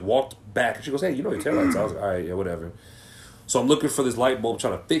she walked back and she goes, "Hey, you know your taillights?" I was like, "All right, yeah, whatever." So I'm looking for this light bulb,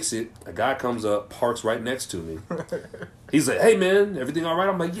 trying to fix it. A guy comes up, parks right next to me. He's like, "Hey man, everything all right?"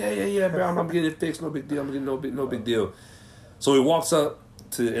 I'm like, "Yeah, bro. I'm getting it fixed. No big deal. I'm getting no big deal." So he walks up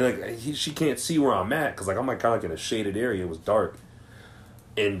to, and she can't see where I'm at because I'm kind of in a shaded area. It was dark.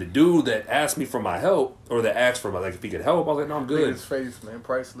 And the dude that asked me for my help, or that asked for if he could help, I was like, "No, I'm good." His face, man,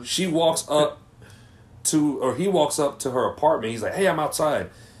 priceless. He walks up to her apartment. He's like, "Hey, I'm outside."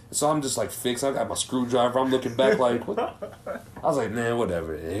 And so I'm just fixing. I got my screwdriver. I'm looking back like, what? I was like, man,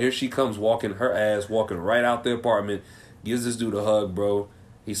 whatever. And here she comes walking right out the apartment, gives this dude a hug, bro.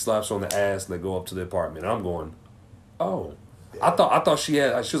 He slaps her on the ass, and they go up to the apartment. And I'm going, oh. Yeah. I thought she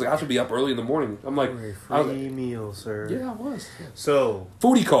was like, I should be up early in the morning. I'm like, free meal, sir. Yeah, I was. Yeah. So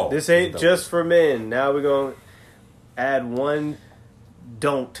foodie call. This ain't just for men. Now we're gonna add one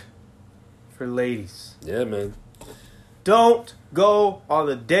don't for ladies. Yeah, man. Don't go on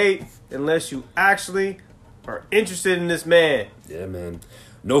the date unless you actually are interested in this man. Yeah, man.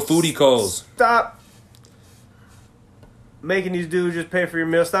 No foodie calls. Stop making these dudes just pay for your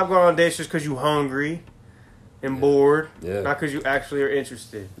meal. Stop going on dates just because you hungry and bored. Yeah. Not because you actually are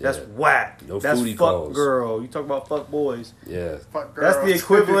interested. That's whack. No That's foodie fuck calls. Girl. You talk about fuck boys. Yeah. Fuck That's girls. the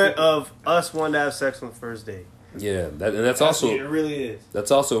equivalent of us wanting to have sex on the first date. Yeah, that's also it really is.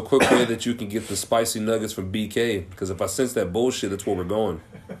 That's also a quick way that you can get the spicy nuggets from BK. Because if I sense that bullshit, that's where we're going.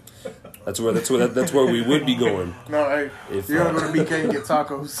 That's where we would be going. No, hey, you're gonna go to BK and get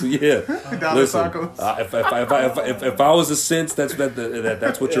tacos. Yeah, dollar listen. Tacos. If I was a sense that's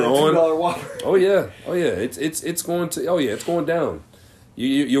what you're on. Oh yeah, it's going to. Oh yeah, it's going down.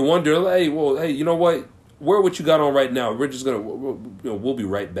 You wonder, hey, you know what? Wear what you got on right now. We're just gonna we'll be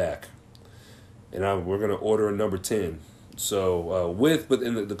right back. And we're gonna order a number 10. So but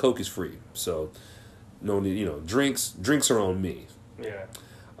the Coke is free. So no need, drinks are on me. Yeah.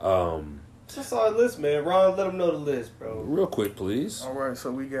 That's our list, man. Ron, let them know the list, bro. Real quick, please. All right,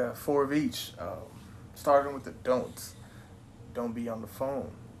 so we got 4 of each. Starting with the don'ts. Don't be on the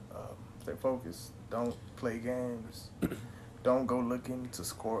phone. Stay focused. Don't play games. Don't go looking to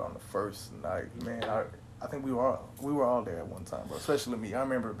score on the first night. Man, I think we were all there at one time, bro. Especially me. I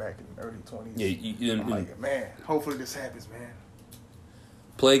remember back in the early 20s. Yeah, I'm like, man, hopefully this happens, man.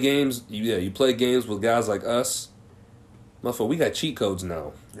 Play games. You play games with guys like us. Motherfucker, we got cheat codes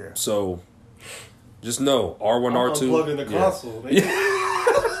now. Yeah. So just know R1, R2. Unplugging the console.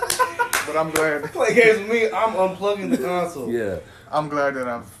 But I'm glad. Play games with me. I'm unplugging the console. Yeah. I'm glad that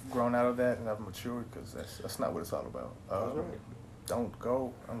I've grown out of that and I've matured because that's not what it's all about. Don't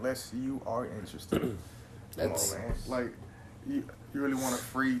go unless you are interested. That's, come on, man. Like, you really want a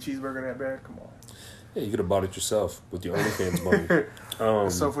free cheeseburger that bad? Come on. Yeah, you could have bought it yourself with your OnlyFans money.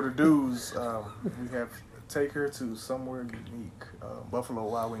 So for the dudes, we have take her to somewhere unique. Buffalo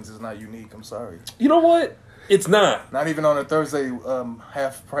Wild Wings is not unique. I'm sorry. You know what? It's not. Not even on a Thursday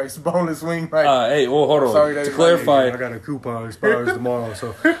half price boneless wing. Right? Hey, well, hold on. Sorry, to clarify, I got a coupon expires tomorrow,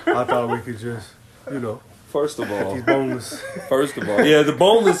 so I thought we could just, First of all, these boneless. First of all, yeah, the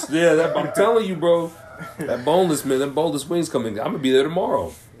boneless. Yeah, I'm telling you, bro. That boneless, man. Them boneless wings coming. I'm gonna be there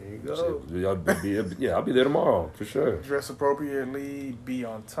tomorrow. There you go. I'll be there tomorrow for sure. Dress appropriately, be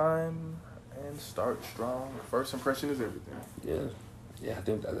on time, and start strong. First impression is everything. Yeah. I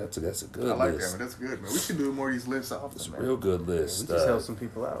think that's a good list. I like that, man. That's good, man. We should do more of these lists often. It's a man. real good list. We just helped some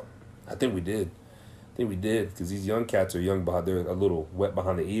people out. I think we did because these young cats are young behind. They're a little wet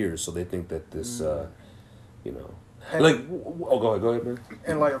behind the ears, so they think that this, go ahead, man.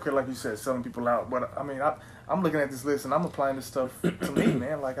 And like you said, selling people out. But I mean, I'm looking at this list and I'm applying this stuff to me,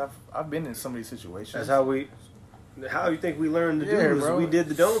 man. Like I've been in some of these situations. That's how you think we learned to do it? Bro. We did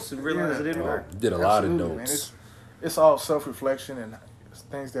the don'ts and realized it didn't work. Did a lot of Absolutely, don'ts. Man. It's all self-reflection and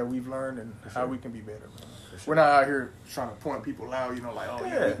things that we've learned and how we can be better, man. We're not out here trying to point people out, we know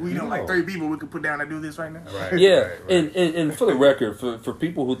like 3 people we could put down and do this right now. Right. Yeah, right. And for the record, for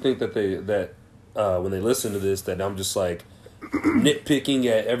people who think that when they listen to this that I'm just like nitpicking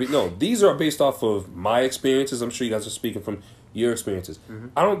at these are based off of my experiences. I'm sure you guys are speaking from your experiences. Mm-hmm.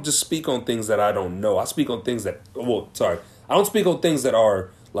 I don't just speak on things that I don't know. I speak on things I don't speak on things that are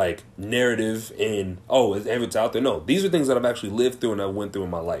like narrative and it's out there. No, these are things that I've actually lived through and I went through in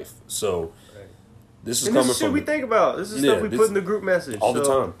my life. So this is and coming this is shit from we think about. This is stuff we put in the group message all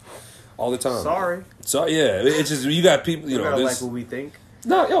the time. Sorry. So yeah, it's just you got people. You gotta like what we think.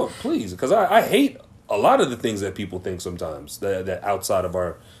 No, please, because I hate a lot of the things that people think sometimes that outside of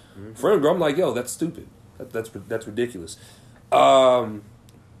our friend group. I'm like, that's stupid. That's ridiculous. I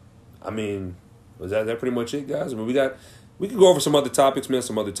mean, was that pretty much it, guys? I mean, we could go over some other topics, man,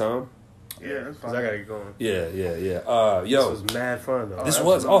 some other time. Yeah, that's Because fine. I gotta get going. Yeah. This Yo, was mad fun though. this that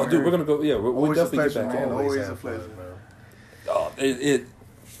was. was Oh, dude, great. we're gonna go. Yeah, we'll Always a definitely get pleasure, back man. on. Always have a pleasure. fun, bro. Oh,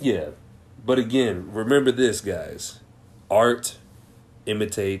 yeah. But again, remember this, guys. Art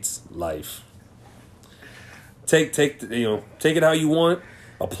imitates life. Take it how you want.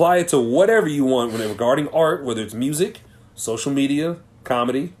 Apply it to whatever you want when regarding art, whether it's music, social media,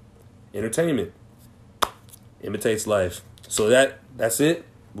 comedy, entertainment. Imitates life. So that's it.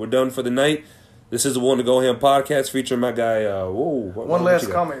 We're done for the night. This is the One to Go Ham podcast featuring my guy. One last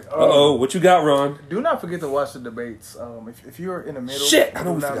comment. What you got, Ron? Do not forget to watch the debates. If you're in the middle, Shit, I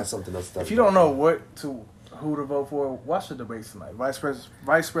know do we not- forgot something else. If you don't know who to vote for, watch the debates tonight. Vice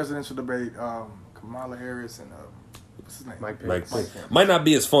presidential debate. Kamala Harris and what's his name? Mike Pence. Mike Pence. might not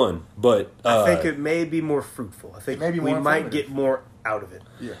be as fun, but I think it may be more fruitful. I think Maybe we more might informative. get more out of it.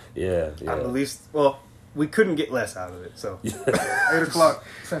 Yeah. At least, well, we couldn't get less out of it. So 8:00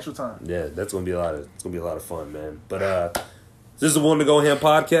 Central Time. Yeah, that's gonna be a lot of fun, man. But this is the One to Go Ham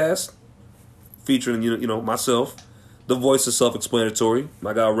podcast featuring you know myself, the voice of self-explanatory,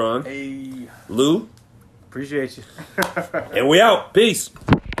 my guy Ron, Hey. Lou, appreciate you. and we out. Peace.